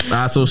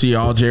 I associate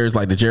all Jareds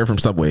like the Jared from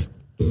Subway.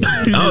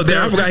 Oh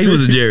damn, I forgot he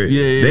was a Jared.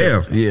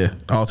 Yeah.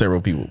 All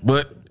terrible people.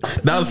 But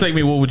now the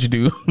segment, what would you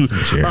do?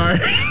 Jared. All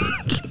right.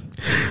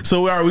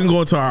 So we can go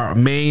into our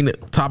main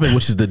topic,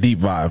 which is the deep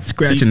vibe.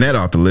 Scratching that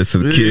off the list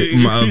of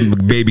my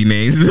baby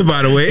names,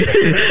 by the way.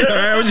 All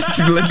right, we'll just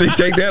let them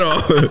take that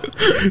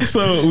off.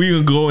 So we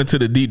can go into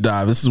the deep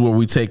dive. This is where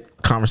we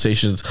take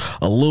conversations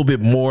a little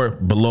bit more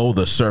below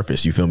the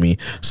surface. You feel me?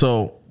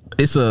 So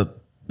it's a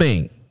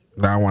thing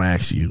that I want to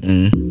ask you.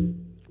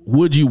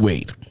 Would you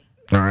wait?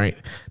 All right.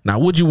 Now,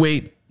 would you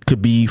wait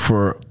could be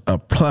for a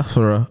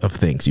plethora of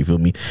things. You feel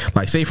me?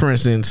 Like, say, for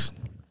instance,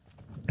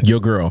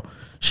 your girl,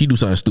 she do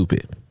something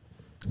stupid.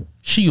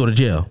 She go to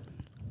jail.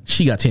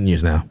 She got 10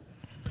 years now.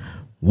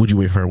 Would you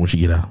wait for her when she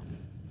get out?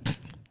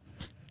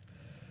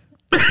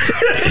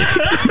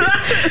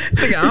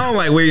 Nigga, I don't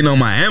like waiting on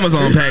my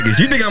Amazon package.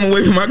 You think I'm gonna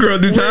wait for my girl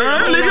to do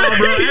time? Nigga,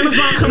 bro.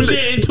 Amazon comes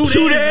in 2 days.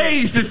 2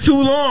 days. That's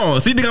too long.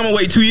 So you think I'm gonna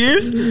wait 2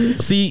 years?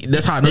 See,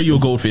 that's how I know you're a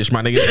goldfish,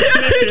 my nigga.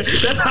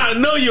 That's how I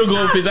know you're a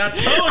goldfish. I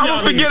told you. I'm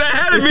gonna forget I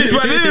had a bitch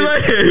by then.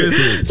 Like,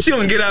 she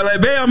gonna get out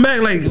like, babe, I'm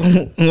back. Like,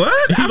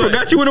 what? I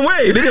forgot you went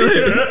away.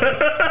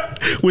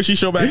 Nigga. Would she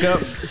show back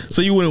up?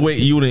 So you wouldn't wait.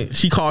 You wouldn't.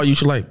 She called you.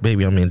 She like,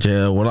 baby, I'm in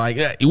jail. Or like,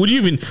 would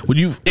you?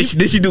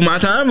 Did she do my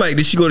time? Like,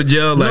 did she go to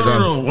jail? Like,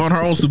 no, on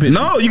her own stupidity.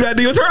 No, you gotta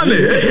do your time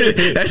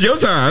then. That's your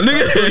time,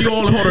 nigga. So you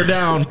only hold her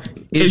down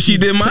if she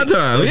did my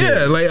time.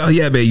 Yeah, like, oh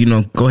yeah, babe,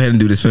 go ahead and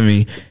do this for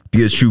me.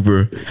 Be a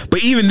trooper.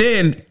 But even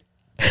then,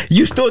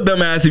 You still a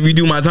dumbass if you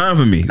do my time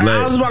for me. Like,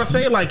 I was about to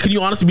say, like, could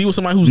you honestly be with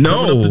somebody who's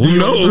dumb enough to do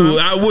your time?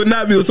 I would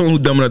not be with someone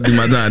who's dumb enough to do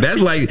my time.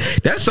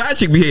 That's side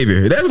chick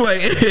behavior. That's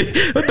like,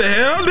 what the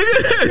hell,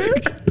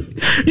 nigga?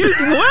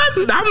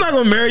 What? I'm not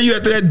gonna marry you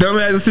after that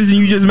dumbass decision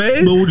you just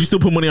made. But would you still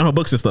put money on her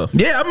books and stuff?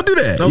 Yeah, I'm gonna do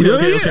that. Okay, You know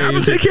what I mean? I'm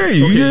gonna take care of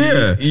you.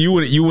 Okay,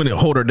 you wouldn't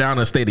hold her down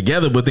and stay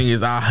together. But thing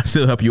is, I'll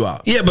still help you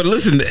out. Yeah, but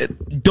listen,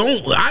 and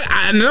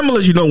I'm gonna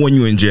let you know when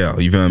you're in jail.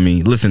 You feel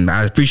me? Listen,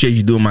 I appreciate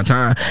you doing my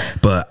time,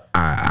 but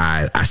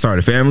I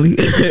started a family.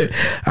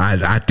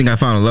 I think I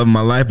found a love in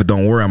my life, but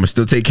don't worry, I'm gonna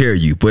still take care of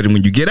you. But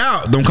when you get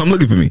out, don't come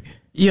looking for me.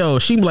 Yo,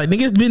 she be like,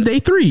 nigga, it's been day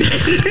 3.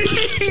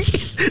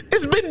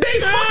 It's been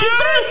day fucking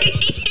 3.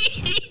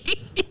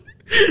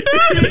 She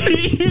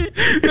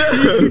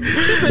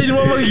said you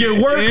want to get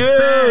work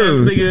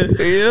fast, nigga.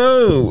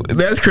 Yo,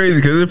 that's crazy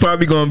because it's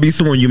probably gonna be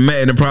someone you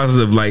met in the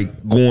process of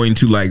like going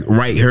to like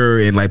write her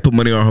and like put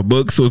money on her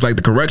books. So it's like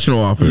the correctional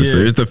officer.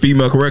 Yeah. It's the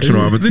female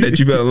correctional officer that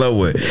you fell in love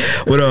with.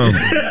 But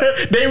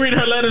they read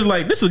her letters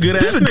like, this is a good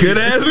ass. This is a good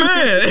ass man.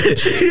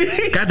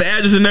 Got the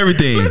address and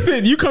everything.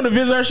 Listen, you come to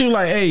visit her, she was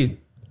like, hey,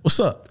 what's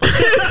up?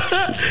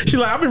 She's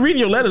like, I've been reading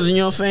your letters, and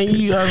you know what I'm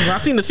saying. I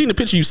seen the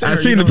picture you sent. I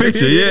seen the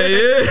picture.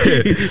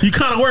 Yeah. You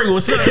kind of working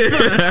with son.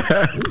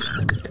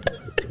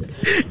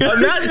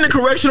 Imagine the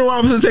correctional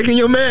officer taking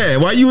your man.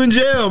 Why you in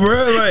jail,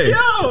 bro? Like,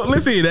 yo,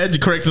 listen, that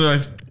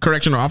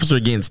correctional officer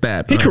getting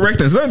stabbed. He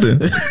correcting something.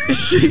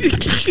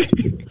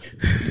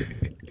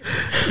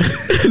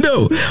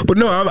 No,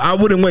 I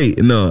wouldn't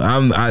wait. No,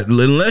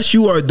 unless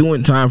you are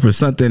doing time for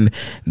something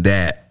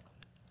that.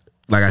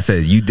 Like I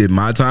said, you did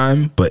my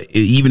time, but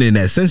even in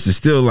that sense, it's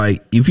still like,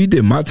 if you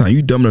did my time,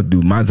 you dumb enough to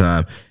do my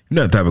time,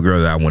 you're not the type of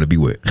girl that I want to be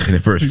with in the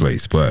first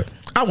place. But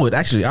I would. You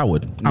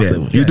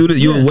do that.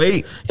 You would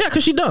wait. Yeah,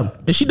 because she dumb.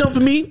 If she dumb for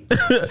me,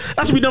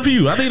 that should be dumb for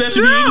you. I think that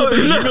should be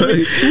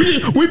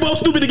equal. We both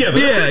stupid together.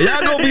 Yeah,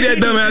 y'all go be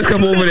that dumb ass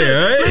couple over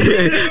there,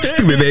 right?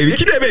 Stupid baby.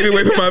 Keep that baby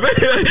away from my baby.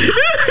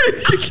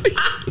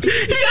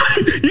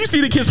 You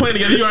see the kids playing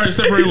together, you already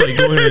separate. Like,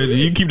 go ahead,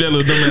 you keep that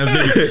little dumb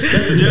ass baby.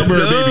 That's the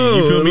jailbird baby.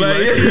 You feel me? Like,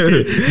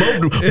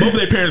 both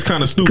their parents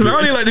kind of stupid. Because I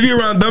don't even like to be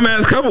around dumb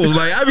ass couples.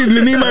 Like, I be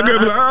me and my girl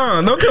be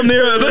like, don't come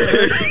near us.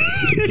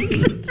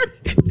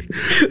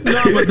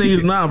 No, but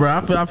things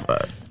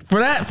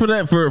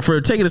bro.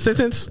 For taking a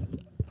sentence.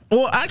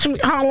 Well, actually,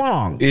 how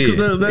long?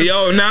 Yeah.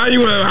 Yo, now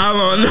you want how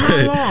long?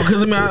 How long?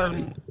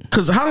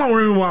 Because how long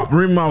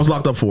Remy Ma was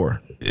locked up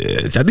for?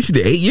 Yeah, I think she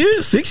did 8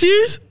 years, 6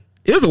 years.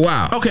 It was a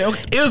while. Okay.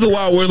 It was a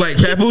while where like,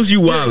 Papoose, you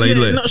wild.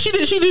 No, she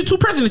did 2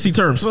 presidency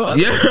terms. So,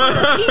 yeah,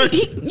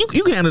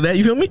 you can handle that.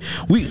 You feel me?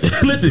 We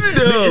listen.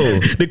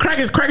 The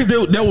crackers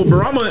dealt with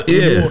Obama.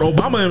 Yeah.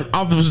 Obama in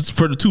office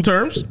for the 2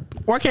 terms.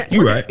 Why can't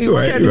you right? You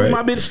right.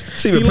 My bitch.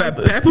 See, but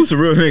Papoose a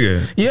real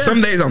nigga. Yeah.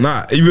 Some days I'm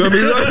not. You feel me?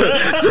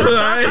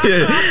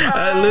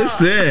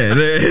 Listen,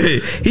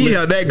 he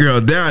held that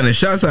girl down, and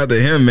shouts out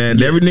to him, man.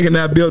 Yeah. Every nigga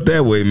not built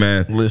that way,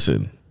 man.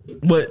 Listen,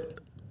 but.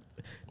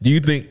 Do you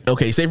think,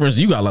 okay, say for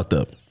instance, you got locked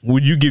up.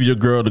 Would you give your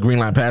girl the green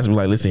line pass and be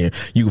like, listen here,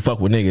 you can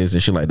fuck with niggas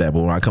and shit like that, but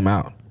when I come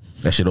out,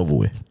 that shit over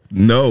with?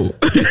 No.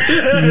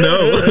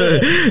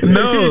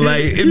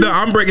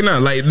 I'm breaking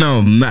up. Like,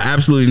 no,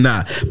 absolutely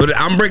not. But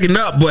I'm breaking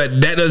up,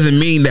 but that doesn't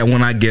mean that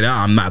when I get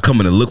out, I'm not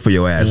coming to look for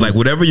your ass. Mm-hmm. Like,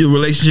 whatever your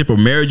relationship or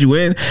marriage you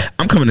in,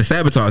 I'm coming to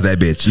sabotage that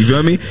bitch. You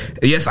feel me?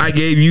 Yes, I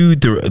gave you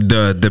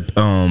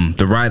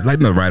the right,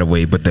 like not right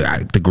away, but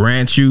the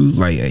grant you,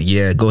 like,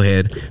 yeah, go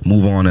ahead,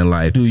 move on in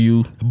life. Do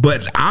you?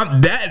 But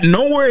I'm that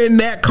nowhere in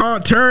that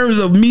terms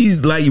of me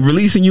like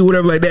releasing you,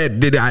 whatever like that,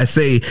 did I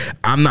say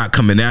I'm not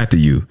coming after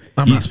you.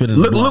 I'm not spinning.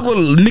 Look what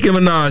Nicki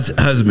Minaj's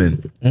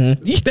husband.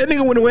 Mm-hmm. That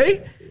nigga went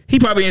away. He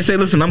probably didn't say,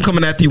 listen, I'm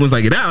coming after you once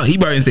I get out. He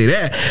probably didn't say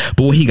that.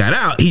 But when he got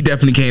out, he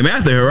definitely came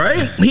after her, right?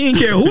 He didn't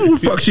care who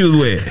the fuck she was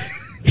with.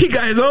 He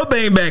got his whole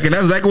thing back, and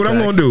that's exactly what I'm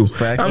gonna do.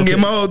 I'm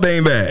getting my whole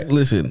thing back.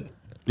 Listen.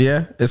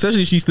 Yeah,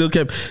 especially if she still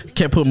kept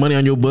putting money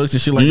on your books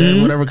and shit like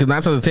that, whatever. Because 9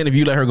 times out of 10, if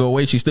you let her go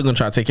away, she's still gonna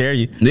try to take care of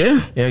you. Yeah,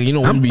 you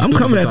know, I'm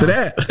coming after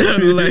that.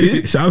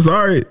 Like, I'm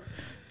sorry.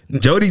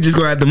 Jody just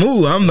gonna have to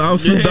move. I'm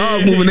Snoop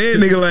Dogg moving in,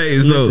 nigga. Like,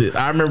 listen,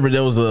 I remember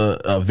there was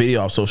a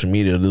video off social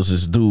media. There was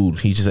this dude.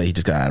 He just said he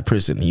just got out of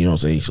prison. You know what I'm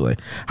saying? He's like,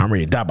 I'm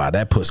ready to die by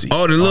that pussy.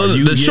 Oh,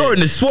 the short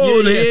and the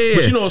swollen. Yeah.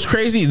 But you know what's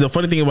crazy? The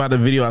funny thing about the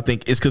video, I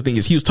think, is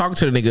because he was talking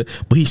to the nigga,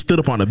 but he stood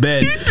up on the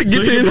bed to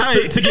get to his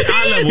height, to get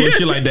eye level and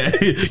shit like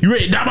that. You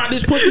ready to die by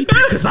this pussy?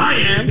 Because I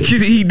am.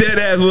 He dead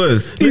ass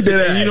was. He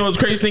dead ass. You know what's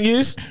crazy thing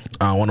is?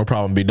 I don't want no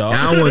problem, big dog.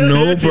 I don't want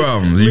no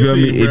problems. You got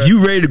me? If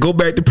you ready to go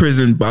back to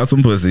prison, buy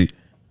some pussy.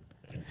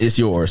 It's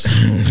yours.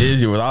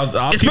 It's yours.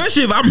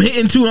 Especially if I'm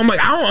hitting too. I'm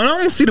like, I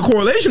don't see the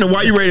correlation of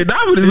why you ready to die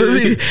for this. But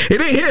it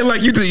ain't hitting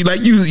like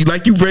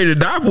you ready to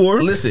die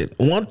for. Listen,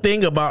 one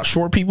thing about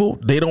short people,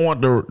 they don't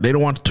want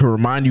to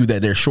remind you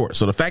that they're short.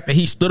 So the fact that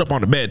he stood up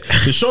on the bed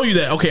to show you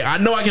that, okay, I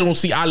know I can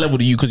see eye level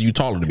to you because you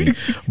taller than me,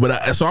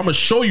 but so I'm gonna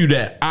show you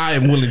that I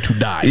am willing to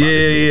die.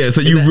 Yeah.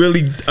 So you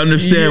really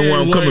understand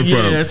where I'm coming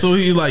from. Yeah. So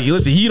he's like,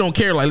 listen, he don't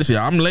care. Like, listen,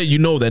 I'm letting you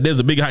know that there's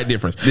a big height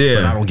difference. Yeah.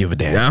 But I don't give a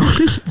damn.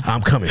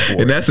 I'm coming for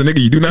it. And that's a nigga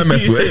you do not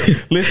mess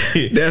with.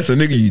 Listen, that's a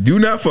nigga you do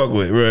not fuck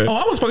with, bro. Oh,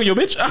 I was fucking your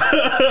bitch. I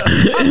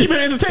was keeping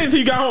it entertained until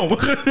you got home.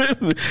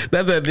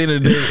 That's at the end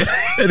of the day.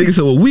 That nigga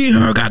said, well, we ain't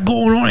her got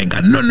going on, ain't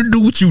got nothing to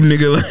do with you,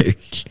 nigga. Like,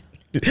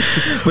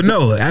 but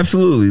no,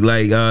 absolutely.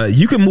 Like,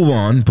 you can move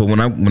on, but when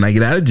I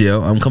get out of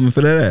jail, I'm coming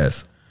for that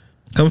ass.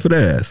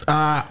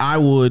 I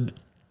would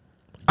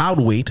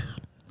wait.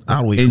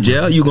 In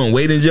jail? You gonna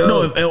wait in jail?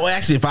 No,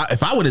 actually,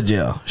 if I went to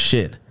jail,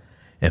 shit.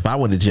 If I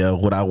went to jail,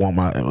 would I want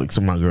my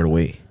girl to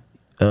wait?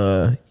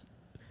 Yeah,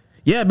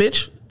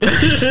 bitch.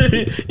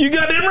 You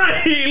got that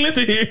right.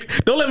 Listen here.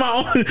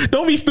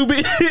 Don't be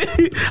stupid.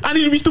 I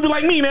need to be stupid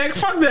like me, man.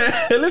 Fuck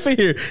that. Listen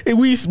here.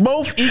 We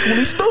both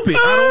equally stupid.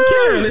 I don't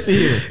care. Listen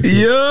here.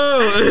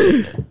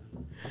 Yo.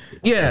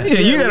 Yeah,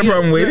 you got a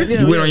problem with it.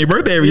 You wait on your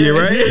birthday every year,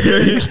 right?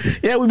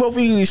 Yeah, we both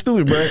equally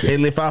stupid, bro.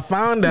 And if I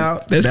found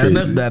out that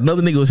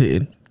another nigga was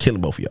hitting,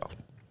 killing both of y'all.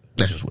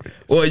 That's just what it is.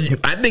 Well,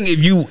 I think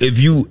if you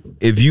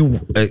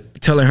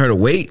telling her to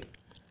wait,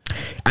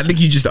 I think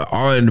you just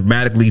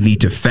automatically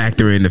need to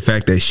factor in the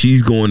fact that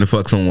she's going to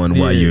fuck someone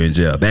while you're in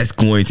jail. That's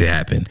going to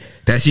happen.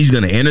 That she's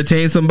going to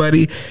entertain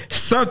somebody.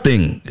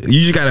 Something.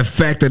 You just got to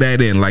factor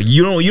that in. Like,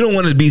 you don't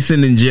want to be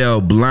sitting in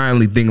jail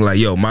blindly thinking like,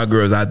 yo, my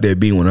girl's out there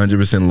being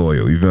 100%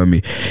 loyal. You feel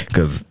me?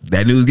 Because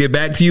that news get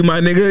back to you, my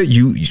nigga.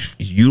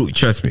 You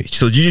trust me.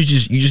 So you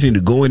just need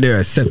to go in there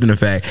accepting the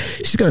fact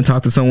she's going to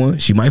talk to someone.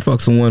 She might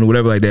fuck someone,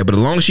 whatever like that. But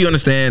as long as she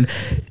understand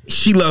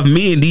she love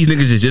me and these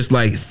niggas is just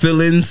like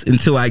fill-ins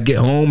until I get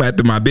home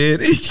after my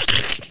bed. As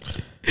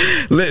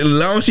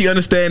long as she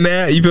understand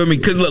that, you feel me?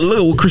 Because look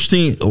at what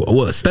Christine,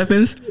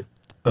 Stephens,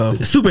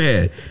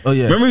 Superhead. Oh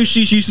yeah. Remember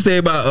she used to say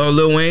about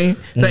Lil Wayne?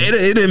 Like,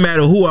 it didn't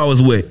matter who I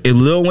was with. If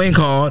Lil Wayne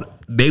called,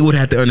 they would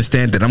have to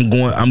understand that I'm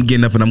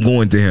getting up and I'm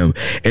going to him,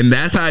 and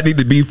that's how I need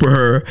to be for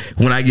her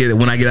when I get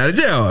out of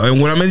jail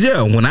and when I'm in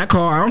jail. When I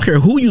call, I don't care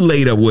who you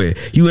laid up with.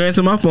 You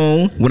answer my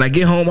phone. When I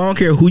get home, I don't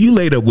care who you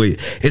laid up with.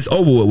 It's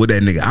over with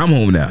that nigga. I'm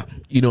home now.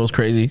 You know what's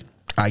crazy?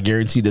 I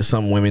guarantee there's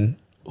some women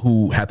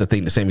who have to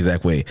think the same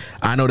exact way.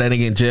 I know that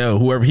nigga in jail,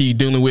 whoever he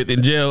dealing with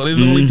in jail, is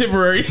only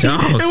temporary.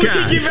 Oh,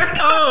 God. Get back.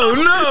 Oh,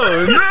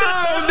 no,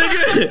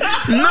 nigga.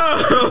 No.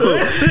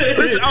 Listen,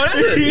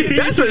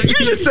 that's you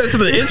just said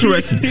something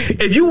interesting.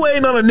 If you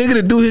waiting on a nigga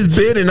to do his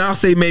bid, and I'll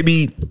say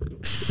maybe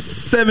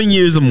 7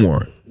 years or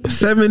more.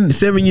 7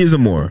 years or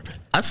more.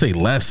 I'd say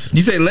less.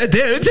 You say less?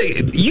 Damn,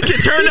 you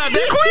get turned out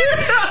that quick?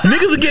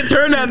 Niggas will get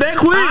turned out that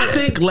quick? I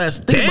think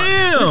less.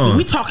 Damn. Listen,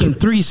 we talking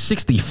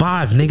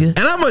 365, nigga. And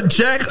I'm a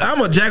jack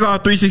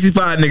off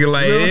 365, nigga.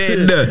 Like,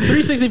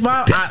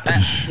 365.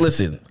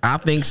 Listen, I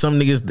think some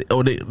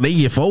niggas they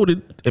get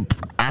folded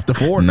after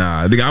 4.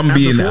 Nah, nigga, I'ma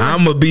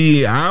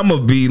be.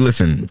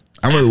 Listen,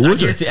 I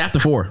guarantee after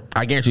 4.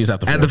 I guarantee it's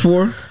after 4. After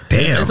 4?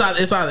 Damn.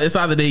 It's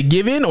either they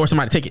give in or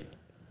somebody take it.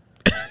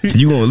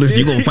 You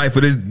gonna fight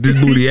for this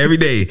booty every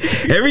day.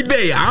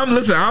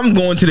 I'm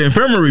going to the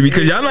infirmary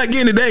because y'all not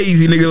getting it that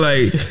easy, nigga.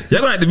 Like,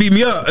 y'all gonna have to beat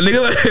me up, nigga.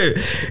 Like,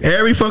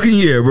 every fucking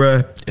year,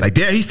 bruh. Like,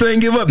 damn, he still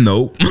ain't give up.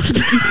 Nope.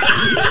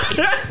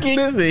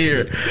 Listen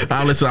here.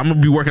 Listen, I'm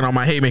gonna be working on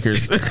my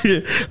haymakers.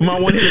 My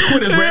one-hitter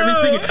quitters, bro.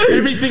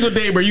 Every single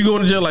day, bro. You go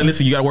to jail, like,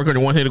 listen, you gotta work on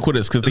your one-hitter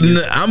quitters. Cause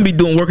I'm be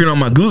working on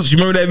my glutes. You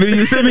remember that video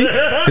you sent me?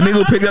 The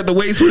nigga pick up the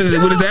weights with his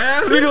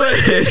ass, nigga.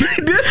 Like,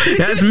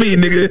 that's me,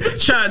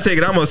 nigga. Try and take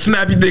it. I'm gonna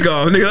snap your dick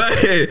off, nigga.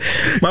 Like,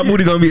 my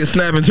booty gonna be a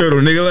snapping turtle,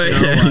 nigga. Like,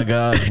 oh my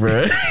god,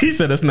 bro. He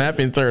said a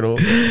snapping turtle.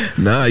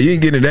 Nah, you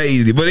ain't getting it that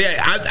easy. But yeah,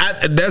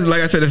 I that's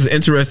like I said, that's an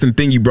interesting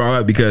thing you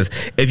brought up, because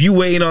if you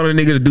waiting on a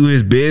nigga to do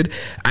his bid,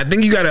 I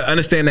think you gotta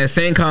understand that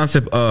same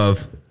concept of,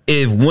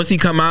 if once he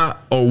come out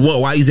or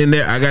while he's in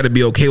there, I gotta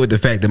be okay with the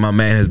fact that my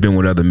man has been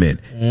with other men.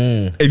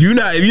 If you're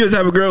the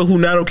type of girl who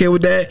not okay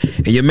with that,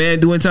 and your man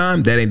doing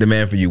time, that ain't the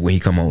man for you when he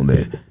come home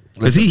there.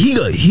 Cause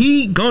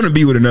he gonna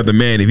be with another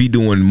man if he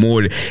doing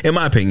more than, in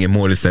my opinion,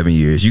 more than 7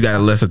 years. You got a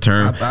lesser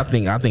term. I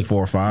think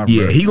 4 or 5.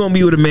 Yeah, bro. he gonna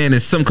be with a man in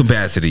some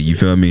capacity. You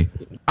feel me?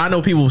 I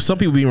know some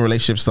people be in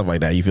relationships, stuff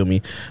like that. You feel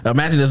me?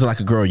 Imagine there's like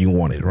a girl you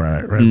wanted,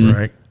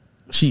 right?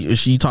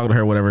 She talking to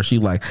her, whatever. She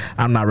like,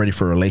 I'm not ready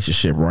for a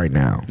relationship right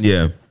now.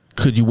 Yeah.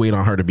 Could you wait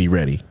on her to be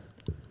ready?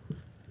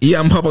 Yeah,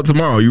 I'm pop up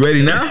tomorrow. You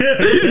ready now?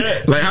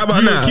 Like, how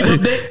about now?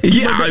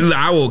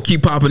 I will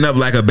keep popping up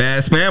like a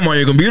bad spam on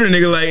your computer,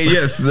 nigga. Like,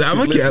 yes, I'm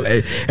gonna keep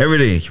every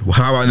day.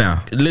 How about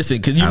now? Listen,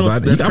 because you know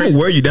I'm gonna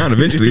wear you down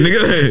eventually,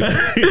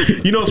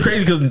 nigga. You know it's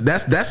crazy, because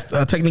that's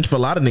a technique for a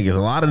lot of niggas. A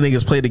lot of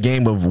niggas play the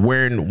game of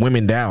wearing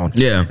women down.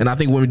 Yeah, and I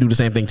think women do the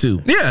same thing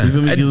too. Yeah, you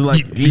feel me?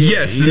 Like,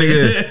 yes,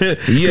 nigga.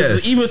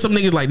 Yes. Even some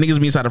niggas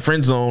be inside the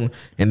friend zone,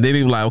 and they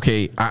be like,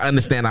 okay, I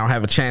understand I don't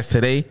have a chance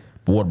today,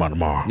 but what about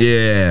tomorrow?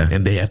 Yeah.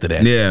 And day after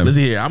that. Yeah.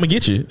 Listen here, I'm gonna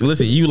get you.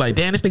 Listen, you like,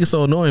 damn, this nigga's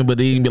so annoying, but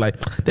then you be like,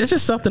 there's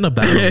just something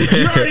about him.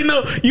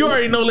 You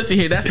already know. Listen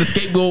here, that's the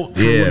scapegoat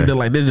for women. They're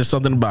like, there's just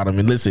something about him.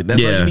 And listen,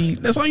 that's all you need.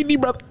 That's all you need,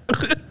 brother.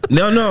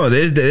 No,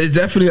 there's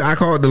definitely, I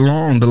call it the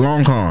long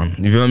con.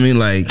 You feel me?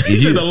 Like,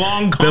 the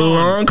long con. The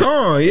long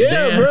con. Yeah,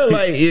 damn. Bro.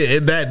 Like,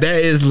 that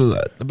is,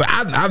 but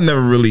I've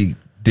never really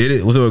did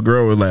it with a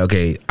girl who was like,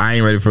 okay, I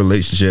ain't ready for a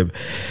relationship.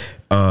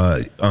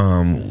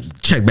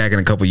 check back in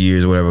a couple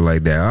years or whatever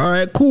like that. All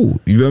right, cool.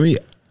 You feel me?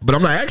 But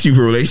I'm not asking you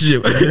for a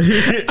relationship.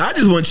 I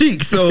just want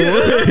cheeks. So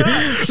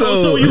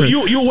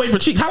you wait for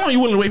cheeks. How long are you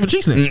willing to wait for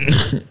cheeks then?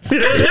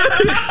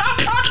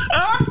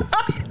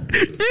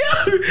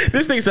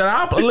 This thing said,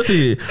 listen,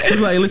 he's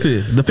like,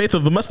 listen, the faith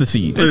of a mustard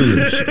seed.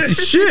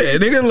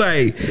 Shit, nigga,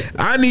 like,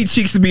 I need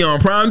cheeks to be on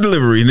Prime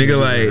delivery, nigga,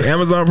 like,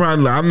 Amazon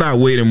Prime. I'm not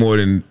waiting more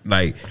than,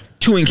 like,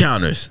 2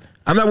 encounters.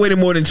 I'm not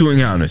waiting more than 2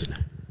 encounters.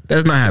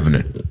 That's not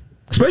happening.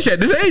 Especially at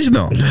this age,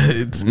 no.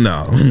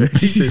 No.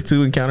 He said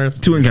 2 encounters?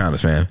 2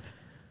 encounters, man.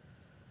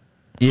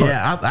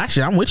 Yeah,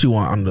 I'm with you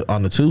on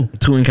the 2.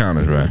 2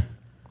 encounters, right?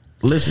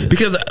 Listen,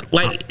 because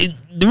like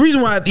the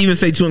reason why I even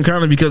say 2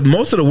 encounters because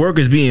most of the work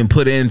is being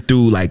put in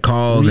through like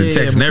calls and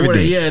texts and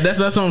everything. That's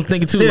what I'm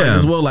thinking too. Like,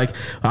 as well. Like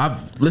I've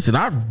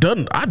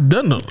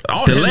done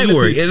all the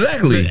legwork.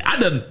 Exactly. I've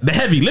done the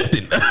heavy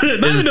lifting. Not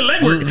even the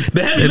legwork.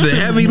 The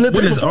heavy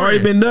lifting has already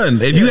been done.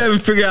 If you haven't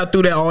figured out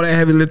through that all that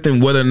heavy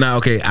lifting whether or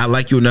not I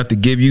like you enough to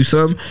give you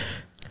some.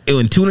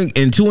 In 2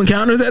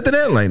 encounters after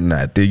that, like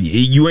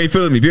you ain't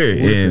feeling me.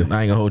 Period. Listen,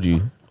 I ain't gonna hold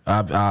you.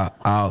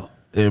 I'll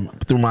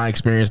through my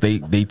experience, they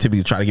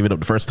typically try to give it up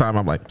the first time.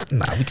 I'm like,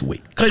 nah, we can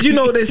wait. Because you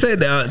know what they said,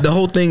 the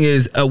whole thing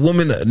is a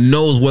woman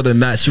knows whether or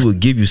not she will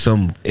give you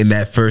some in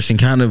that first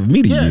encounter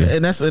immediately. Yeah,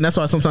 and that's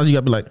why sometimes you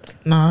gotta be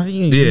like, nah,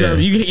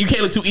 you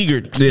can't look too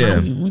eager. Yeah,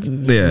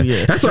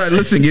 yeah. That's why.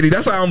 Listen, Giddy.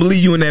 That's why I don't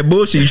believe you in that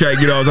bullshit. You try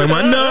to get all like, no,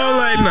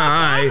 like,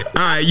 nah,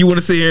 all right. You want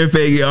to sit here and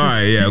fake it? All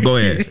right, yeah, go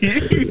ahead.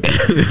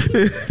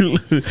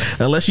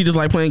 Unless she just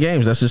like playing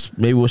games, that's just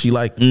maybe what she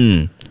like.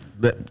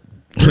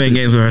 Playing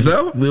games with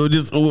herself? They were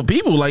just with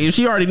people. Like if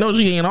she already knows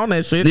she ain't on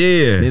that shit,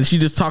 and she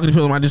just talking to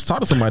people. I just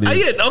talk to somebody.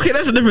 Yeah, okay,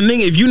 that's a different thing.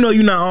 If you know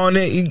you're not on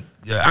it,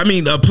 I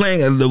mean,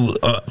 playing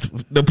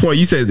the point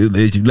you said,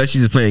 unless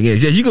she's just playing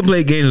games. Yes, you can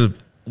play games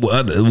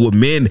with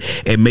men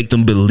and make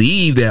them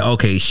believe that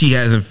okay, she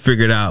hasn't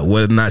figured out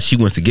whether or not she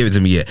wants to give it to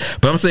me yet.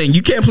 But I'm saying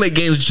you can't play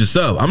games with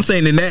yourself. I'm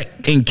saying in that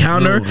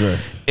encounter.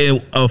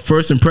 And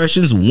first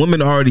impressions,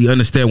 women already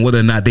understand whether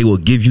or not they will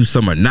give you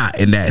some or not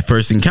in that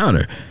first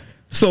encounter.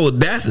 So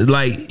that's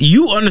like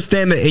you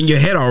understand that in your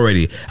head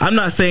already. I'm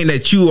not saying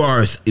that you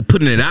are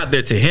putting it out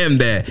there to him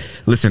that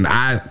listen,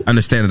 I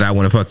understand that I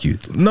want to fuck you.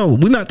 No,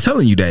 we're not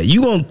telling you that.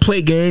 You gonna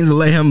play games and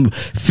let him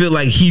feel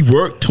like he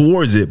worked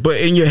towards it.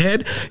 But in your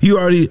head, you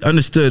already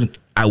understood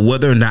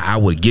whether or not I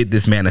would get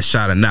this man a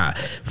shot or not.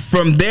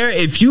 From there,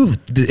 if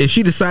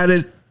she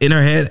decided in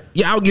her head,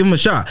 yeah, I'll give him a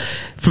shot.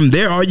 From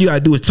there, all you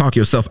gotta do is talk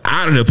yourself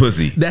out of the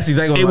pussy. That's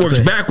exactly what it works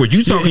backwards.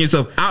 You talking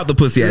yourself out the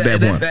pussy at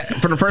that point.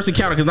 From the first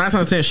encounter, because 9 times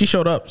out of 10 she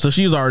showed up, so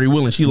she was already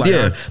willing. She like,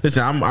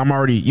 listen, I'm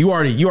already, you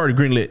already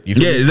greenlit. You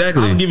feel me?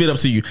 Exactly. I'll give it up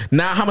to you.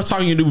 Now, how much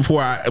talking you do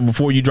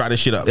before you dry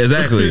this shit up?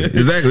 Exactly.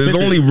 It's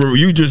only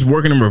you just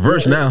working in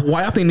reverse now.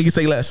 Why I think niggas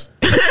say less?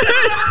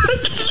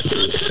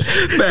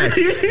 Facts.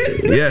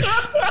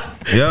 Yes.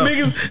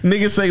 Yep.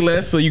 Niggas say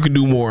less so you can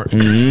do more.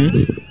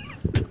 Mm-hmm.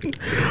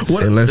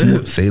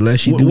 Say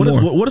less. You do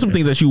more. What are some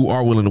things that you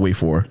are willing to wait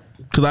for?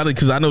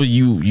 Because I know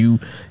you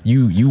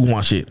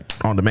want shit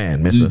on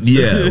demand, mister.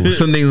 Yeah,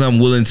 some things I'm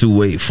willing to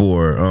wait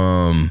for.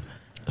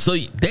 So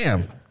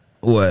damn.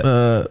 What?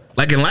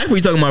 Like in life, are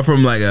you talking about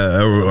from like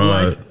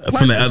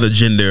from the other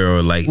gender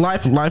or like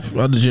life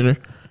other gender?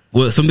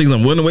 Well, some things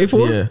I'm willing to wait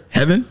for. Yeah,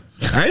 heaven.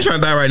 I ain't trying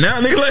to die right now,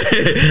 nigga.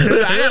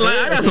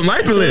 I got some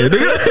life to live,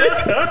 nigga.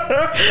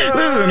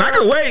 Listen, I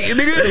can wait,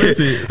 nigga.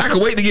 Listen. I can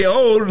wait to get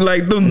old.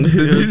 Like them.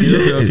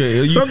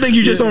 Okay. Some things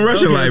you just don't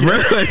rush in life, bro.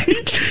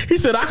 He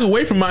said, "I can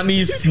wait for my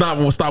knees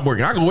to stop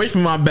working. I can wait for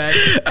my back.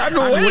 I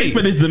can wait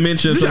for this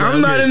dementia."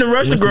 I'm not in the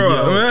rush to grow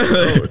up,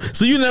 man.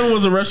 So you never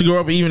was a rush to grow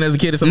up, even as a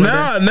kid or something?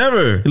 Nah, like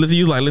never. Listen,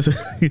 you was like, listen.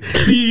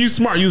 See, you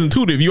smart, you was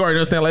intuitive. You already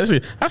understand. Like,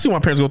 listen, I see my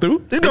parents go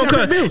through. It's gonna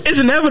come. It's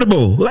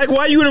inevitable. Like,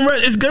 why you in a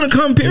rush? It's gonna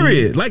come.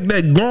 Period. Like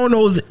that growing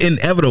old is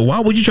inevitable. Why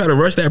would you try to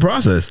rush that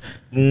process?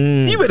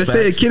 You better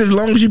stay a kid as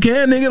long as you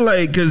can, nigga.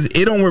 Like, because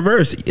it don't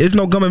reverse. It's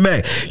no coming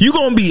back. You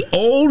gonna be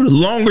old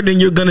longer than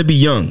you're gonna be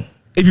young.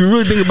 If you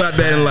really think about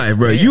that in life,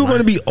 bro, you're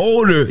gonna be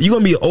older. You're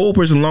gonna be an old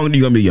person longer than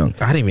you're gonna be young.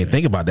 I didn't even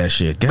think about that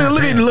shit. Man,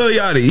 look at Lil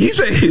Yachty. He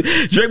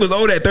said Drake was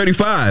old at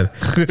 35.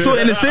 So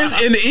in a sense,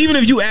 and even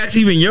if you ask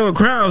even younger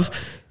crowds,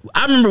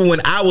 I remember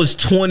when I was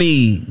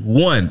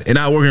 21 and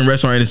I worked in the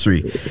restaurant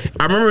industry.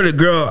 I remember the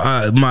girl,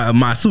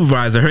 my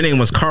supervisor. Her name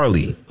was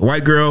Carly,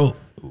 white girl.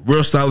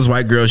 Real stylish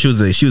white girl. She was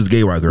a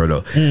gay white girl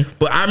though.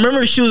 But I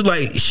remember she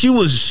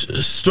was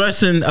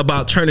stressing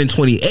about turning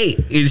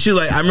 28. She was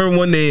like, I remember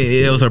one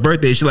day it was her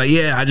birthday. She's like,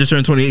 yeah, I just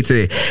turned 28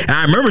 today. And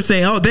I remember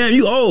saying, oh damn,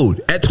 you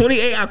old. At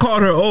 28, I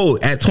called her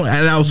old. At 20,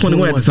 and I was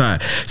 21 at the time.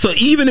 So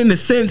even in the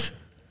sense,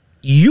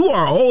 you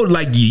are old.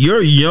 Like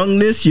your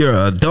youngness, your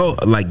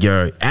adult, like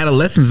your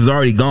adolescence is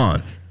already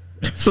gone.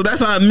 So that's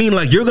what I mean.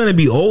 Like you're gonna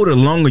be older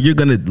longer than you're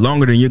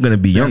gonna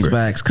be younger. That's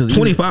facts. Because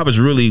 25 is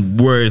really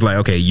where it's like,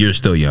 okay, you're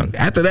still young.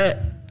 After that,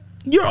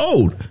 you're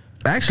old.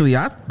 Actually,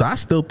 I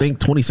still think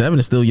 27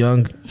 is still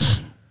young.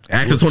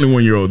 Ask a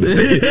 21-year-old.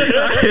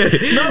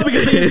 No,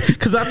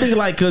 because I think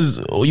like because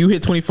you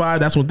hit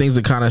 25, that's when things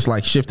are kind of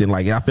like shifting.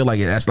 Like I feel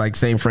like that's like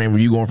same frame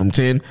where you going from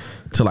 10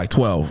 to like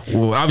 12.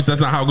 Well, obviously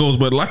that's not how it goes,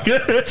 but like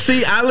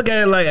see, I look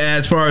at it like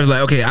as far as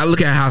like okay, I look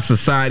at how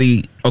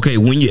society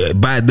when you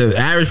by the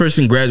average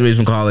person graduates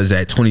from college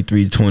at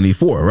 23,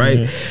 24, right?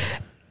 Mm-hmm.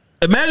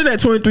 Imagine at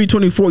 23,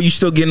 24, you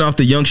still getting off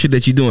the young shit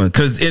that you're doing.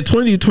 Because in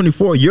 23,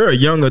 24, you're a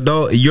young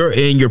adult. You're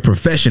in your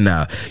profession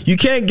now. You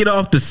can't get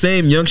off the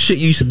same young shit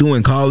you used to do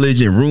in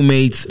college and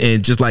roommates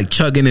and just like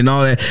chugging and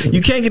all that.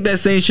 You can't get that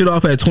same shit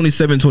off at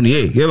 27,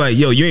 28. You're like,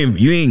 yo,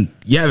 you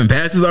having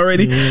passes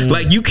already?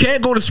 Like, you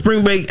can't go to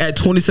spring break at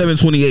 27,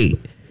 28.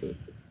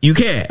 You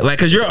can't, like,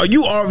 cause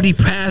you already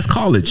past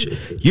college.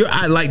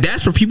 Like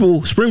that's for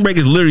people. Spring break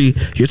is literally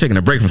you're taking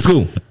a break from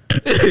school.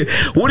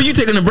 What are you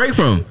taking a break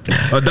from?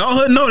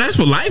 Adulthood? No, that's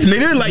for life,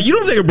 nigga. Like you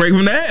don't take a break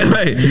from that.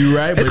 Like you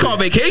right. It's called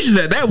vacations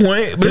at that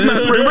point, but it's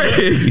not spring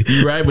break.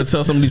 You right, but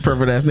tell some of these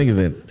pervert ass niggas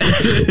then,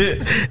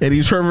 and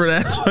these pervert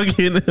ass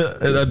fucking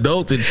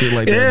adults and shit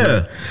like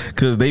that. Yeah,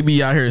 because they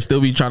be out here and still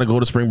be trying to go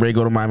to spring break,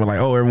 go to Miami. Like,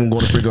 oh, everyone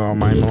going to spring break on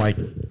Miami. I'm like,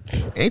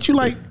 ain't you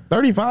like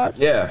 35?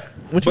 Yeah.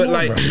 What you but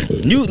want, like bro?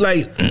 you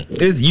like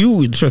it's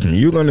you trust me,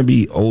 you're gonna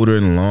be older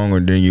and longer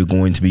than you're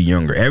going to be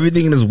younger.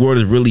 Everything in this world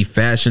is really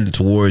fashioned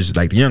towards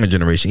like the younger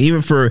generation.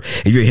 Even for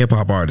if you're a hip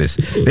hop artist,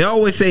 they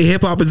always say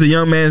hip hop is a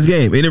young man's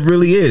game, and it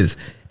really is.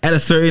 At a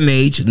certain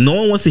age, no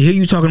one wants to hear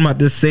you talking about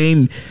this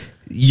same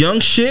young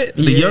shit,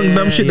 the young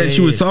dumb shit that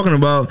she was talking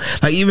about.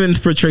 Like even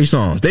for Trey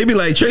Songz, they be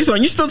like, Trey Songz,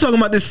 you still talking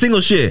about this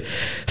single shit?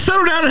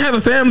 Settle down and have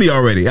a family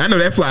already. I know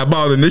that fly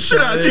bothering the shit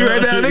out of you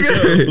right now,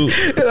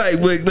 nigga.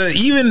 Like, but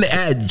even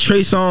at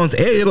Trey Songz,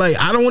 like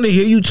I don't want to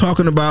hear you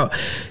talking about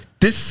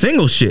this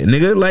single shit,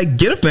 nigga. Like,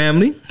 get a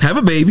family, have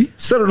a baby,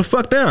 settle the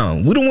fuck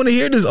down. We don't want to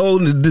hear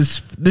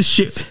this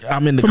shit.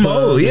 I'm in the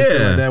club, like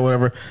that,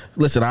 whatever.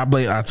 Listen,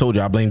 I told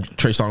you, I blame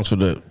Trey Songz for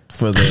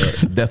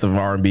the death of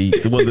R&B.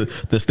 Well,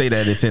 the state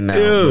that it's in now.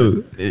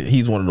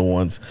 He's one of the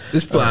ones.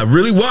 This fly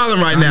really wilding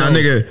right now,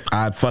 nigga.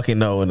 I fucking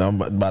know, and I'm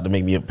about to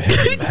make me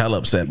hell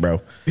upset, bro.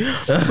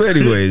 But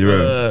anyways,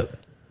 bro.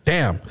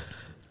 Damn,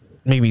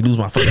 made me lose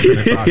my fucking train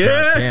of thought.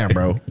 Damn,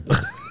 bro.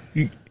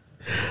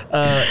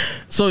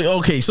 So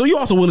you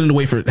also willing to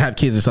wait for have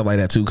kids and stuff like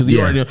that too, because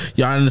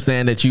y'all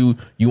understand that you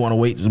want to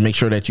wait to make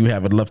sure that you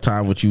have enough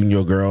time with you and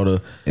your girl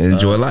to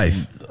enjoy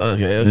life.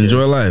 Okay.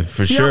 Enjoy life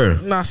for sure.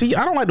 I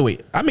don't like to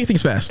wait. I make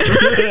things fast.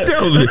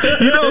 Tell me,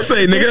 you don't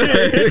say,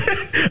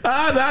 nigga.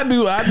 I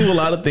do a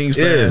lot of things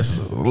fast.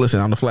 Listen,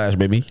 I'm the Flash,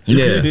 baby.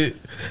 Yeah,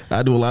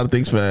 I do a lot of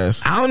things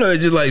fast. I don't know.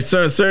 It's just like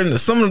certain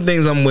some of the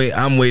things I'm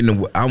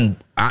waiting.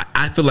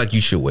 I feel like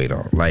you should wait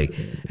on. Like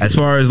as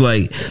far as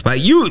like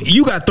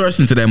you got thrust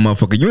into that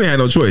motherfucker. You ain't had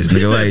no choice,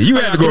 nigga. Like you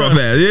had to grow up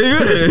fast.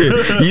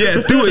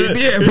 Yeah, do it.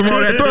 Yeah, from all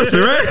that thrusting,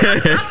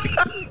 right?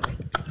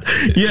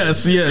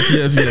 Yes.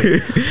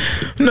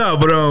 No,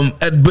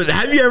 but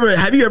have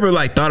you ever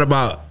like thought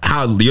about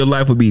how your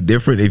life would be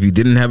different if you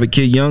didn't have a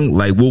kid young?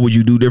 Like what would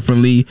you do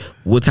differently?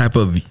 What type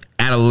of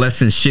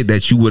adolescent shit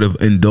that you would have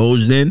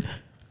indulged in?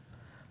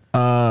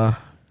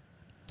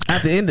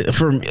 At the end,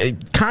 for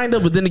kind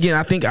of, but then again,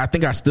 I think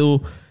I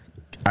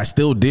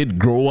still did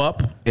grow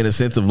up in a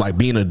sense of like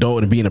being an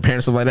adult and being a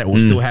parent, stuff like that. We're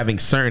still having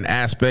certain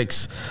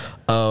aspects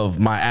of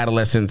my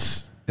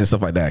adolescence and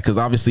stuff like that. Because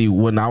obviously,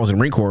 when I was in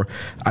Marine Corps,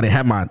 I didn't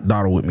have my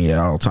daughter with me at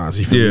all times.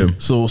 You feel me?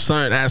 So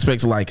certain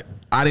aspects like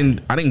I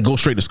didn't go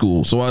straight to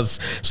school, so it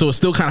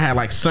still kind of had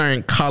like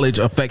certain college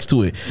effects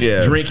to it.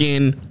 Yeah,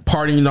 drinking,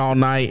 partying all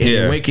night, and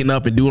then waking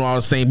up and doing all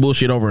the same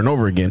bullshit over and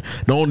over again.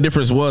 The only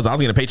difference was I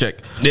was getting a paycheck.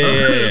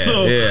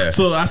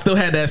 So I still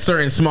had that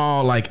certain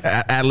small like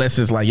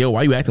adolescence, like, yo,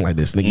 why you acting like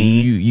this,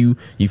 nigga?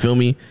 You feel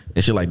me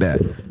and shit like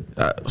that.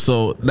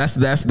 So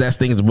that's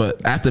things.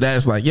 But after that,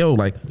 it's like, yo,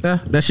 like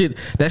that shit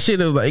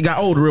is like, it got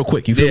old real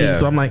quick. You feel me?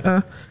 So I'm like,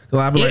 So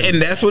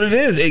and that's what it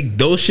is.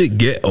 Those shit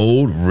get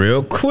old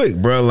real quick,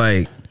 bro.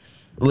 Like,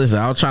 listen,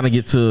 I was trying to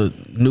get to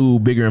new,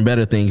 bigger, and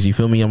better things. You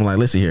feel me? I'm like,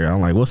 listen here.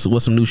 I'm like, what's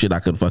some new shit I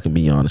could fucking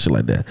be on and shit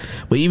like that.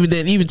 But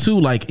even too,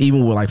 like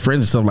even with like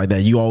friends and stuff like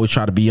that, you always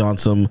try to be on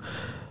some.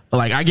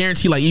 Like I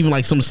guarantee, like even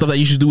like some stuff that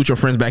you used to do with your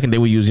friends back in the day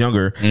when you was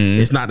younger,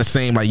 it's not the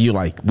same. Like you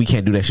like we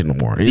can't do that shit no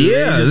more.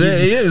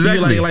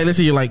 Exactly. Like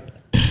listen, you're like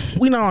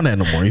we not on that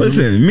no more.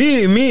 Listen,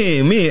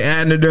 me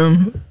and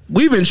them.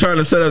 We've been trying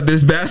to set up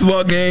this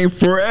basketball game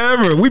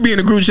forever. We be in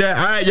the group chat.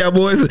 All right, y'all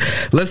boys,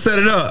 let's set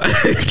it up.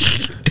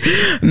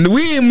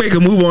 We ain't make a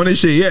move on this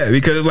shit yet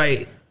because,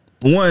 like,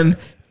 one,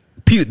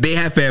 they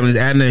have families.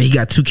 Adnan, he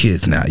got 2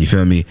 kids now. You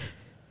feel me?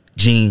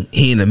 Gene,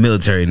 he in the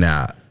military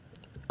now.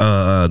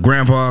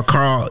 Grandpa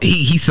Carl,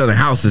 he's selling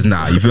houses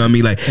now. You feel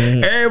me? Like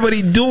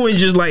everybody doing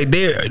just like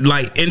they're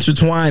like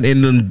intertwined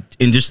in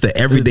just the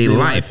everyday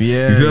life.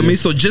 Yeah, you feel me?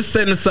 So just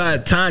setting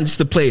aside time just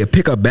to play a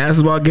pickup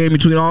basketball game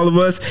between all of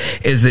us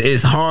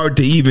is hard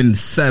to even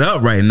set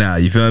up right now.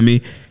 You feel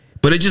me?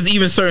 But it's just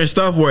even certain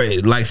stuff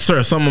where like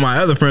some of my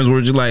other friends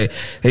were just like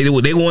they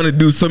want to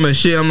do some of the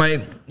shit. I'm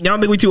like, Y'all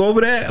think we too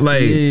over that?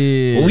 Like,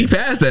 well, we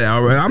passed that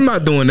already. I'm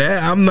not doing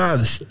that. I'm not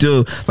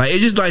still like, it's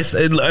just like,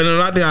 and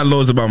another thing I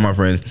noticed about my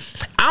friends,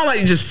 I don't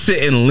like to just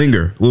sit and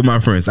linger with my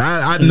friends.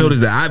 I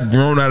noticed that I've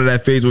grown out of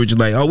that phase where it's just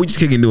like, oh, we just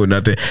kicking doing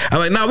nothing. I'm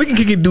like, nah, we can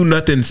kick and do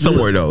nothing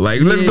somewhere though. Like,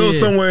 let's go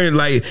somewhere and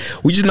like,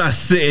 we just not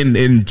sitting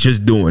and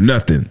just doing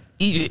nothing.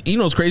 You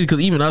know, it's crazy because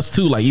even us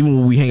too, like even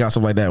when we hang out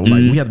stuff like that, like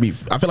we have to be.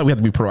 I feel like we have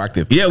to be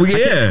proactive. Yeah,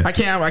 I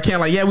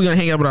can't like, yeah, we're gonna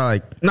hang out, but I'm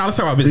like, no, let's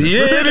talk about business.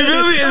 Yeah,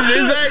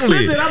 exactly.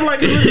 Listen, I'm like,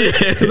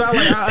 because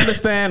I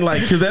understand,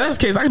 like, because that's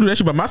the case, I can do that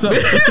shit by myself.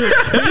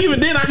 But even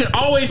then, I can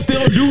always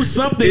still do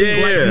something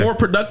like more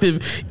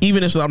productive,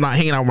 even if I'm not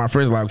hanging out with my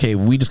friends. Like, okay,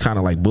 we just kind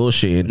of like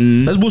bullshit.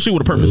 Let's bullshit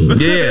with a purpose.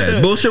 Yeah,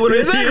 bullshit with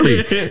exactly.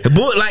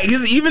 Like,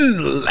 it's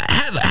even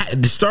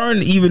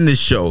starting even this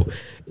show.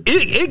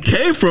 It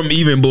came from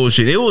even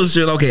bullshit. It was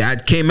just okay. I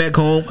came back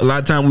home. A lot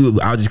of time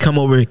I'll just come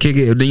over and kick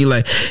it, and then you're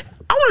like,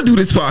 I want to do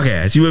this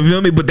podcast. You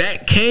feel me? But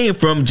that came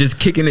from just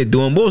kicking it,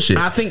 doing bullshit.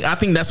 I think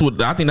that's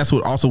what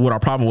also what our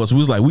problem was. We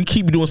was like, we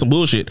keep doing some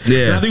bullshit.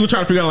 Yeah. And I think we're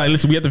trying to figure out like,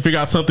 listen, we have to figure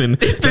out something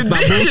that's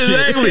not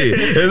bullshit.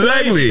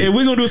 Exactly. And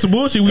we're gonna do some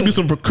bullshit. We do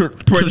some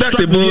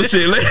productive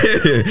bullshit.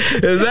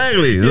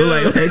 Exactly. So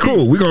like, okay,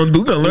 cool. We're gonna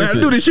learn how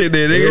to do this shit.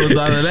 Then nigga. It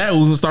out of that,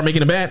 we're gonna start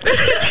making it bad.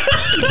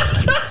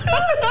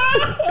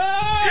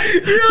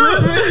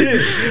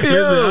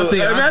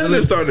 Imagine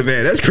it starting a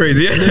band. That's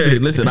crazy.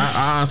 Listen,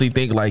 I honestly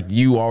think like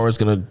you always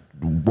gonna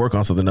work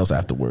on something else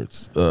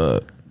afterwards,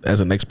 as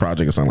a next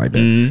project or something like that.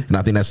 And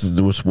I think that's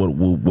just what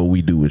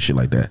we do with shit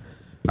like that.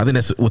 I think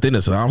that's within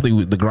us. I don't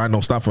think the grind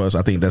don't stop for us.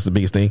 I think that's the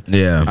biggest thing.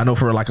 Yeah, I know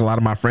for like a lot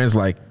of my friends,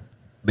 like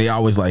they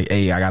always like,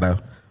 hey, I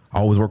gotta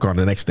always work on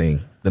the next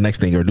thing or do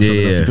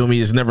something else. You feel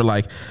me? It's never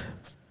like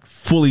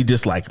fully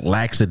just like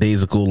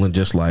lackadaisical and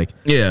just like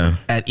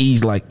at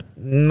ease. Like,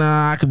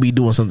 nah, I could be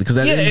doing something because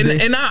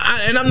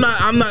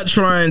I'm not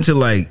trying to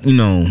like, you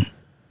know,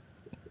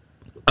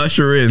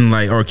 usher in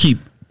like or keep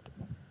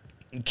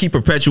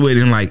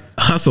perpetuating like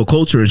hustle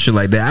culture and shit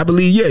like that. I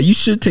believe you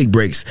should take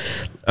breaks,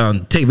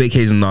 take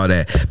vacations and all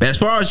that. But as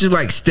far as just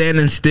like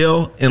standing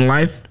still in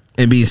life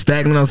and being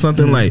stagnant on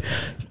something, like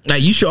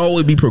you should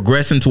always be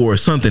progressing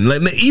towards something.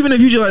 Like even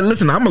if you just like,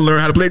 listen, I'm gonna learn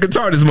how to play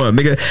guitar this month,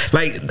 nigga.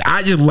 Like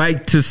I just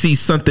like to see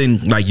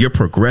something like you're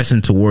progressing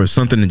towards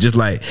something and just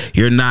like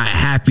you're not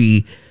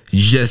happy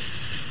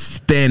just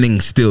standing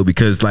still,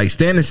 because like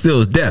standing still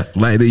is death.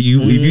 Like if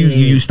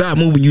you stop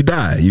moving, you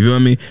die. You feel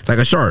me? Like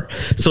a shark.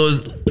 So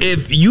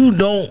if you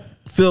don't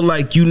feel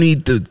like you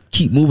need to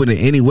keep moving in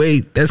any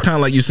way, that's kind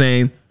of like you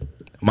saying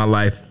my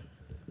life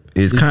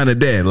is kind of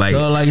dead. Like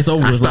it's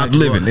over. I stopped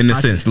living in a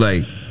sense.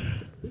 Like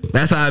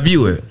that's how I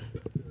view it.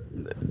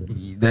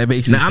 That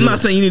makes now, I'm not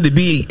saying you need to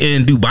be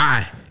in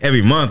Dubai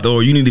every month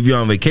or you need to be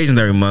on vacations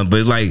every month,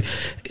 but like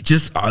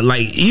just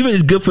like even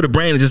it's good for the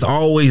brain to just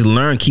always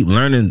keep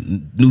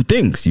learning new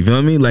things. You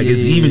feel me? Like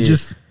it's even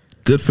just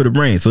good for the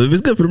brain. So if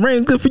it's good for the brain,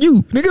 it's good for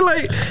you, nigga.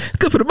 Like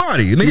good for the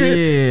body, nigga.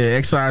 Yeah,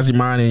 exercise your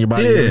mind and your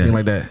body, and everything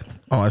like that.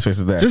 All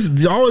aspects of that. Just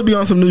always be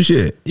on some new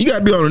shit. You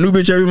gotta be on a new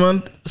bitch every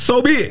month.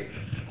 So be it.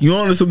 You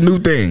on to some new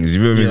things.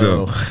 You feel me?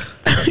 So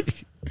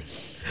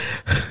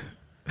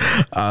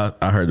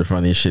I heard the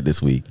funniest shit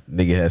this week.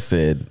 Nigga has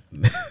said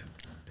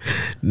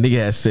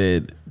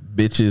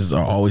bitches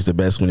are always the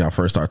best when y'all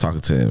first start talking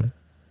to him.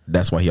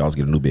 That's why he always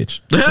get a new bitch.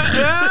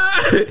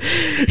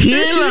 He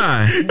ain't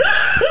lying.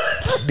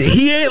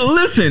 He ain't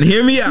listen.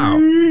 Hear me out.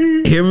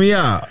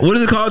 What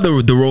is it called?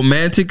 The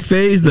romantic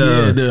phase,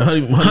 the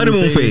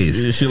honeymoon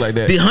phase, shit like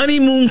that. The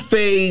honeymoon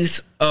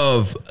phase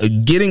of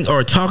getting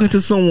or talking to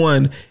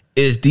someone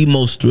is the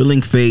most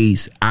thrilling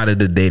phase out of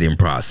the dating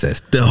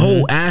process. The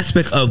whole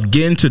aspect of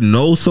getting to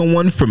know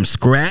someone from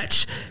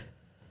scratch.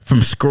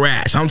 I'm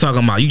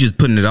talking about you just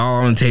putting it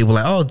all on the table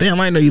like, oh damn,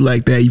 I know you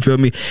like that. You feel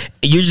me?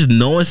 And you're just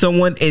knowing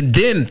someone, and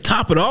then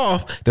top it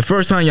off, the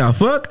first time y'all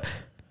fuck,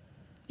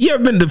 you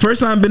ever been the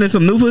first time been in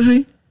some new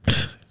pussy?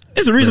 It's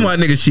the reason why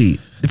niggas cheat.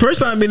 The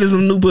first time been in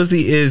some new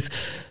pussy is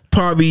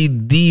probably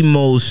the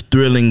most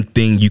thrilling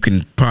thing you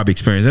can probably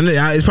experience, and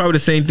it's probably the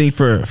same thing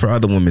for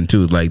other women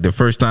too. Like the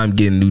first time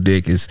getting new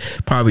dick is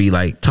probably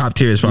like top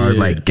tier as far as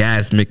like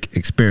gasmic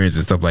experience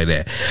and stuff like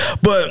that.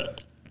 But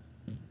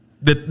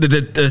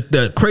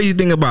the crazy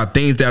thing about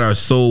things that are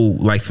so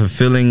like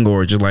fulfilling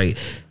or just like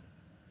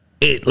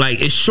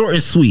it's short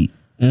and sweet.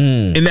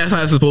 And that's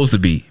how it's supposed to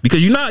be,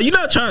 because you're not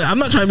trying. I'm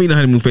not trying to be in the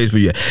honeymoon phase for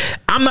you.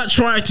 I'm not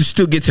trying to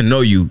still get to know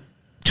you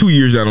 2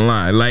 years down the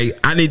line. Like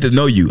I need to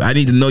know you. I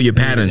need to know your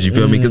patterns. You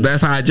feel me? Because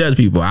that's how I judge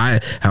people. I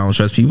don't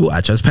trust people.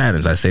 I trust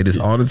patterns. I say this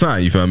all the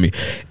time. You feel me?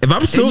 If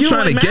I'm still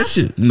trying to guess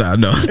shit, no.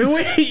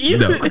 Wait,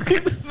 no.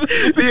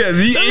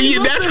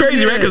 That's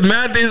crazy, right? Because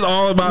math is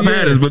all about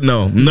patterns. But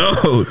no.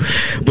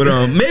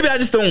 But maybe I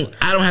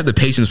don't have the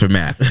patience for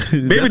math.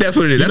 Maybe that's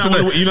what it is. You're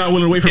not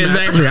willing to wait from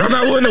math. Exactly. I'm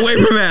not willing to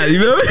wait for math. You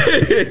know?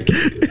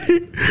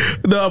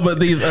 No, but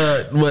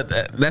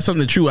that's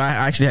something true. I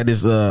actually had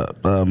this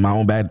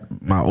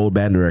my old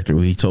band director,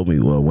 he told me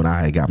when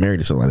I got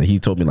married or something like that, he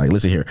told me like,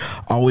 listen here,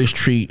 always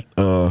treat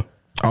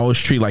always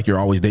treat like you're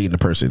always dating the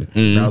person.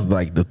 That was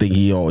like the thing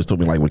he always told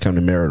me, like when it comes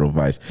to marital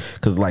advice.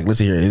 Because like,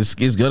 listen here,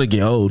 it's gonna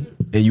get old,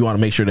 and you want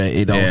to make sure that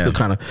it always still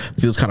kind of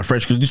feels kind of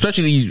fresh. Because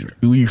especially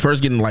when you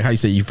first get in, like how you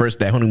say, you first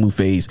that honeymoon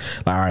phase.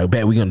 Like, all right,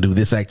 bet we're gonna do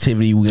this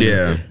activity. We're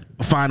gonna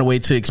find a way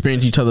to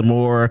experience each other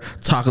more,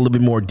 talk a little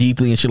bit more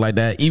deeply and shit like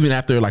that. Even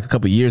after like a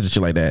couple of years and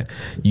shit like that,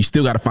 you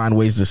still got to find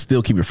ways to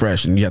still keep it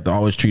fresh, and you have to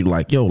always treat it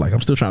like, yo, like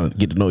I'm still trying to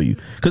get to know you.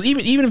 Because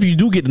even if you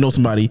do get to know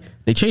somebody,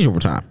 they change over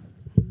time.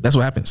 That's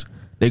what happens.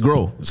 They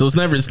grow. So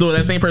it's still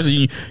that same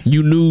person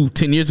you knew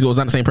 10 years ago is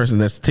not the same person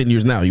that's 10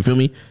 years now. You feel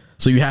me?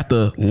 So you have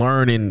to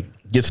learn and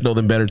get to know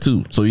them better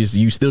too. So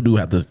you still do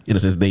have to, in a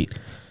sense, date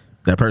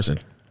that person.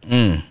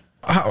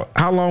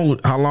 How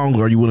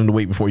long are you willing to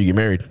wait before you get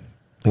married?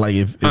 Like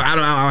if I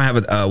don't have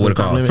a what it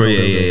called for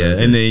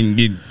and then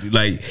you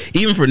like,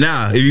 even for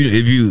now,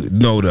 if you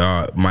know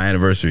my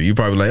anniversary, you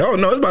probably like, oh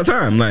no, it's about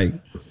time. Like,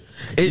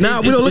 we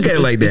don't look at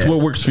it like that. It's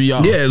what works for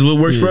y'all. Yeah, it's what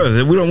works for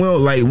us. We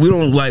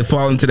don't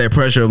fall into that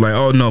pressure of like,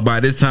 oh no, by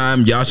this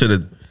time y'all should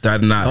have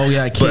done not. Oh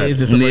yeah,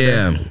 kids and stuff like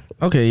that.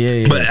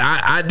 Okay, yeah. But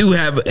I do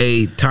have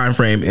a time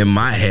frame in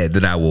my head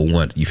that I will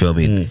want. You feel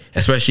me?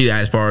 Especially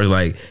as far as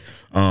like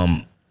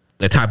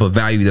the type of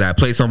value that I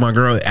place on my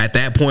girl. At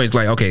that point, it's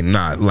like, okay,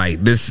 nah,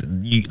 like this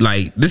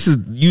is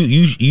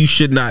you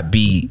should not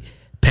be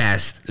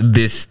past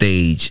this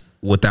stage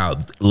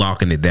without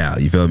locking it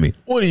down. You feel me?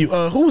 What are you?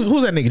 Who's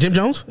that nigga? Jim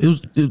Jones? It was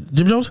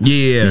Jim Jones?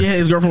 Yeah. He had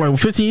his girlfriend like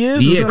 15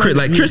 years? Yeah,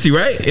 like Chrissy,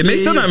 right? And they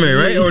still not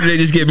married, right? Or did they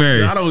just get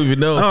married? I don't even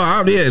know.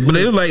 Oh, yeah. But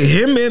it was like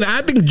him and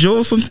I think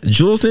Jules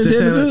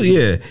Santana too.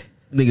 Yeah.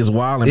 Niggas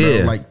wild and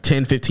bro, like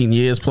 10, 15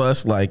 years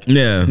plus, like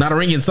not a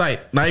ring in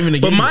sight, not even a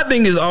game. But my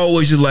thing is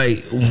always just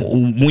like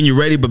when you're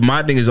ready. But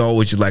my thing is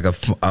always just like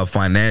a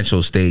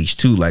financial stage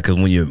too. Like, cause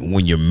when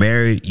you're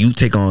married, you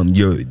take on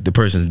the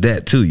person's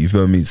debt too. You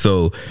feel me?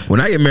 So when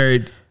I get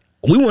married,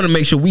 we want to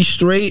make sure we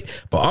straight,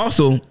 but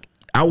also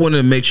I want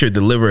to make sure to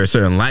deliver a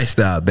certain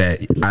lifestyle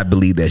that I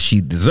believe that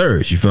she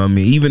deserves. You feel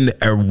me? Even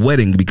at a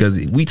wedding,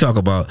 because we talk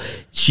about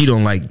she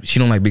don't like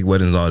big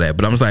weddings and all that.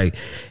 But I'm just like,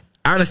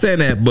 I understand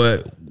that,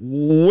 but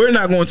we're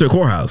not going to a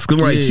courthouse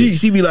because like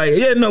she be like,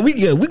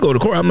 we go to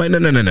court. I'm like, no,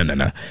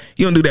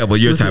 you don't do that with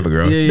your type of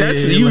girl.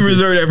 That's you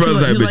reserve that for other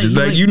type of bitches.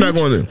 Like you're not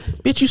going to,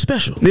 bitch, you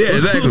special. Yeah,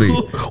 exactly.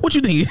 What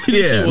you think?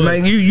 Yeah,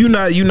 like you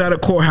not a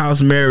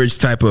courthouse marriage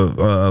type of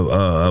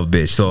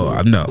bitch. So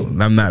no,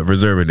 I'm not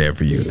reserving that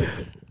for you.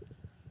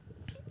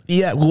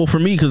 Yeah, well, for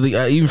me, because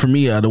even for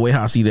me, the way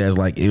how I see that is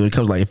like when it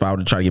comes like if I were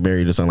to try to get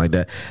married or something like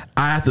that,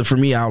 I have to. For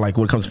me, I like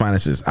when it comes to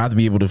finances, I have to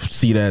be able to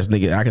see that as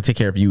nigga. I can take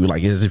care of you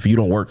like as if you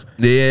don't work.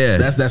 Yeah,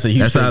 that's a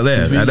huge. That's how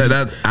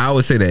that. I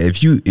always say that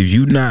if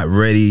you not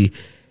ready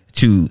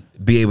to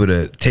be able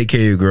to take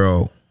care of your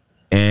girl.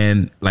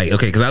 And like,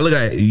 okay, because I look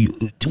at you,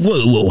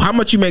 how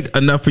much you make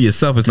enough for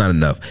yourself is not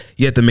enough.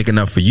 You have to make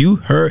enough for you,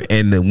 her,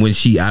 and then when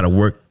she out of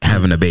work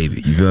having a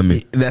baby. You feel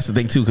me? That's the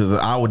thing too, because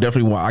I would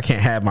definitely I can't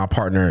have my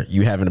partner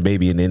you having a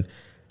baby and then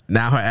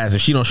now her ass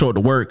if she don't show up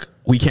to work,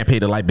 we can't pay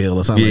the light bill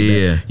or something like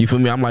that. You feel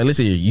me? I'm like,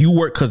 listen, you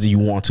work because you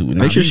want to.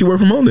 Make sure she work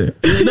from home then.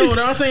 No,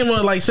 I'm saying,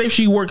 well, like, say if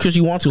she work because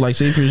you want to. Like,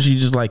 say if she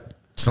just like.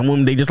 Some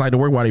women, they just like to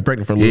work while they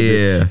pregnant for a little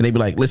bit. And they be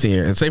like, listen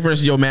here. And say, for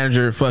instance, your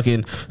manager,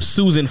 fucking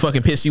Susan,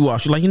 fucking piss you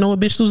off. She's like, you know what,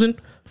 bitch, Susan?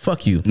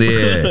 Fuck you.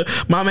 Yeah.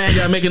 My man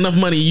got to make enough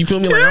money. You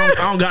feel me? Like,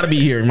 I don't got to be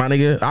here, my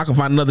nigga. I can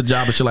find another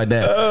job and shit like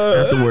that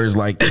afterwards.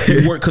 Like,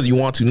 you work because you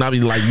want to. Not be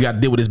like, you got to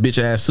deal with this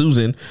bitch ass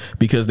Susan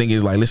because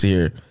niggas like, listen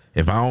here.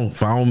 If I don't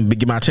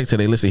get my check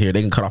today, listen here,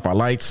 they can cut off our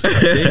lights.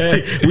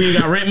 We ain't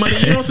got rent money.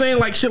 You know what I'm saying?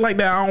 Like shit like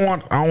that. I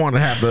don't want to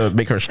have to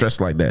make her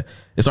stress like that.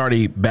 It's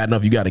already bad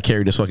enough you got to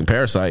carry this fucking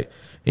parasite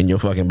in your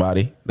fucking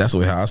body. That's the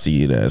way how I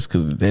see it as.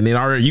 Cause and then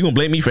already you gonna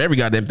blame me for every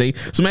goddamn thing.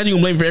 So imagine you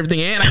gonna blame me for everything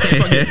and I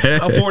can't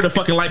fucking afford the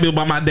fucking light bill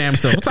by my damn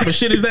self. What type of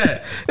shit is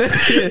that? I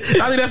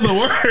think that's the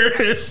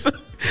worst.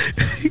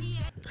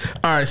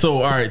 All right.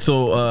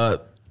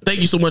 So thank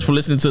you so much for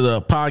listening to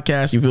the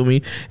podcast. You feel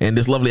me? And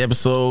this lovely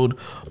episode.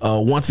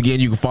 Once again,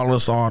 you can follow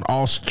us on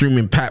all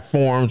streaming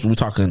platforms. We're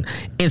talking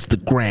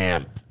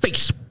Instagram,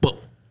 Facebook,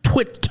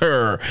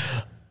 Twitter,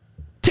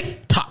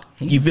 TikTok.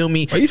 You feel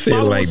me? Why you say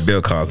it like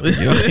Bill Cosby?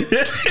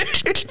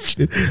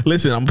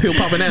 Listen, I'm a pill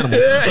popping animal.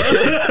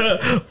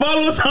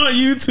 Follow us on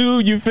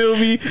YouTube. You feel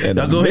me?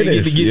 Now go ahead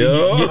and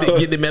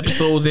get them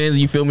episodes in.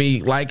 You feel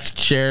me? Like,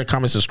 share,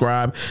 comment,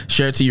 subscribe,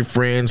 share it to your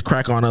friends.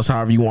 Crack on us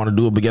however you want to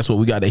do it. But guess what?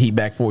 We got the heat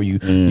back for you.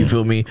 You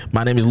feel me?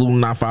 My name is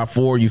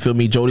Lulu954. You feel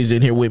me? Jody's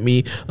in here with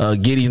me.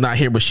 Giddy's not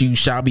here, but she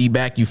shall be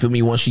back. You feel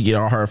me? Once she get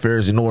all her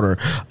affairs in order.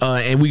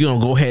 And we're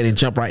gonna go ahead and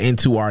jump right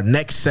into our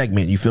next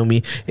segment. You feel me?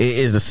 It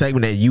is the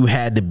segment that you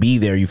had to be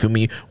there. You feel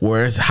me?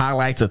 Where it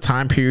highlights a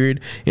time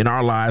period in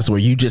our lives where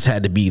you just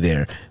had to be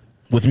there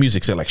with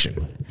music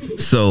selection.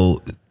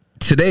 So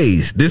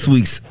this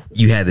week's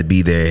you had to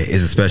be there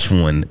is a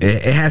special one.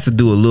 It has to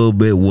do a little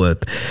bit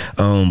with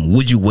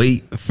would you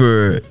wait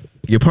for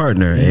your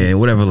partner and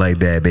whatever like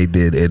that. They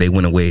did. They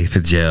went away for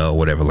jail,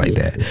 whatever like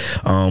that.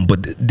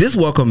 But this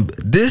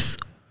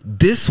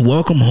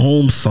welcome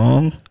home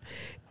song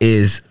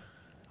is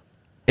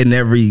in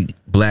every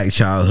black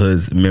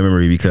childhood's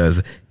memory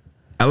because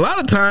a lot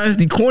of times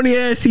the corny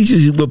ass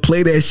teachers would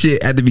play that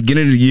shit at the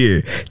beginning of the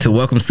year to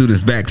welcome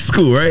students back to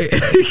school, right?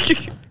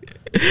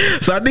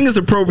 So I think it's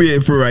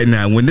appropriate for right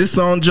now. When this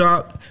song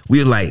dropped, we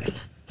were like,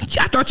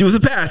 I thought you was a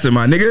pastor,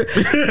 my nigga.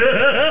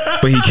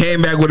 But he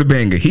came back with a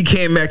banger. He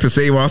came back to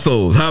save our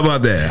souls. How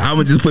about that? I'm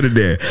gonna just put it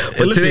there.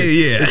 But listen, today,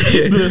 yeah.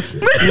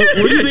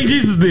 What do you think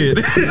Jesus did?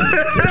 Yo,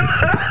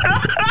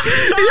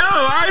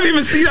 I ain't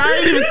even see how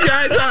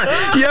it tied.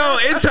 Yo,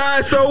 it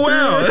tied so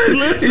well.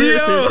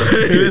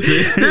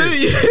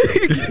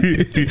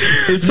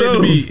 It's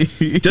so, meant to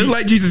be. just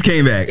like Jesus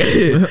came back.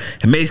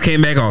 And Mace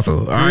came back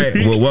also. All right.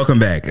 Well, welcome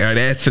back. All right,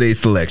 that's today's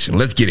selection.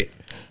 Let's get it.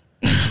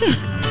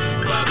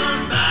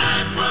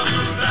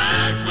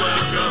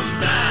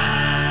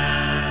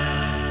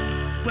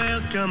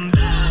 Welcome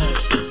back.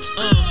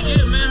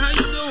 Yeah, man, how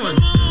you doing?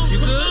 You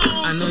good?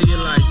 I know you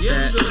like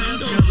that.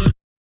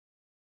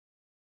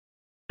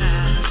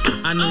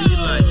 I know you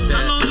like that.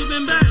 How long you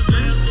been back,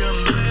 man?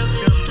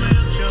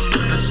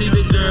 I see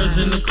the girls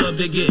in the club,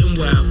 they're getting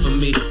wild for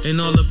me. And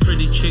all the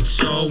pretty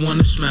chicks all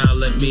wanna smile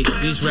at me.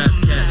 These rap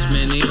cats,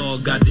 man, they all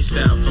got this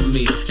style for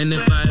me. And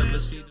if I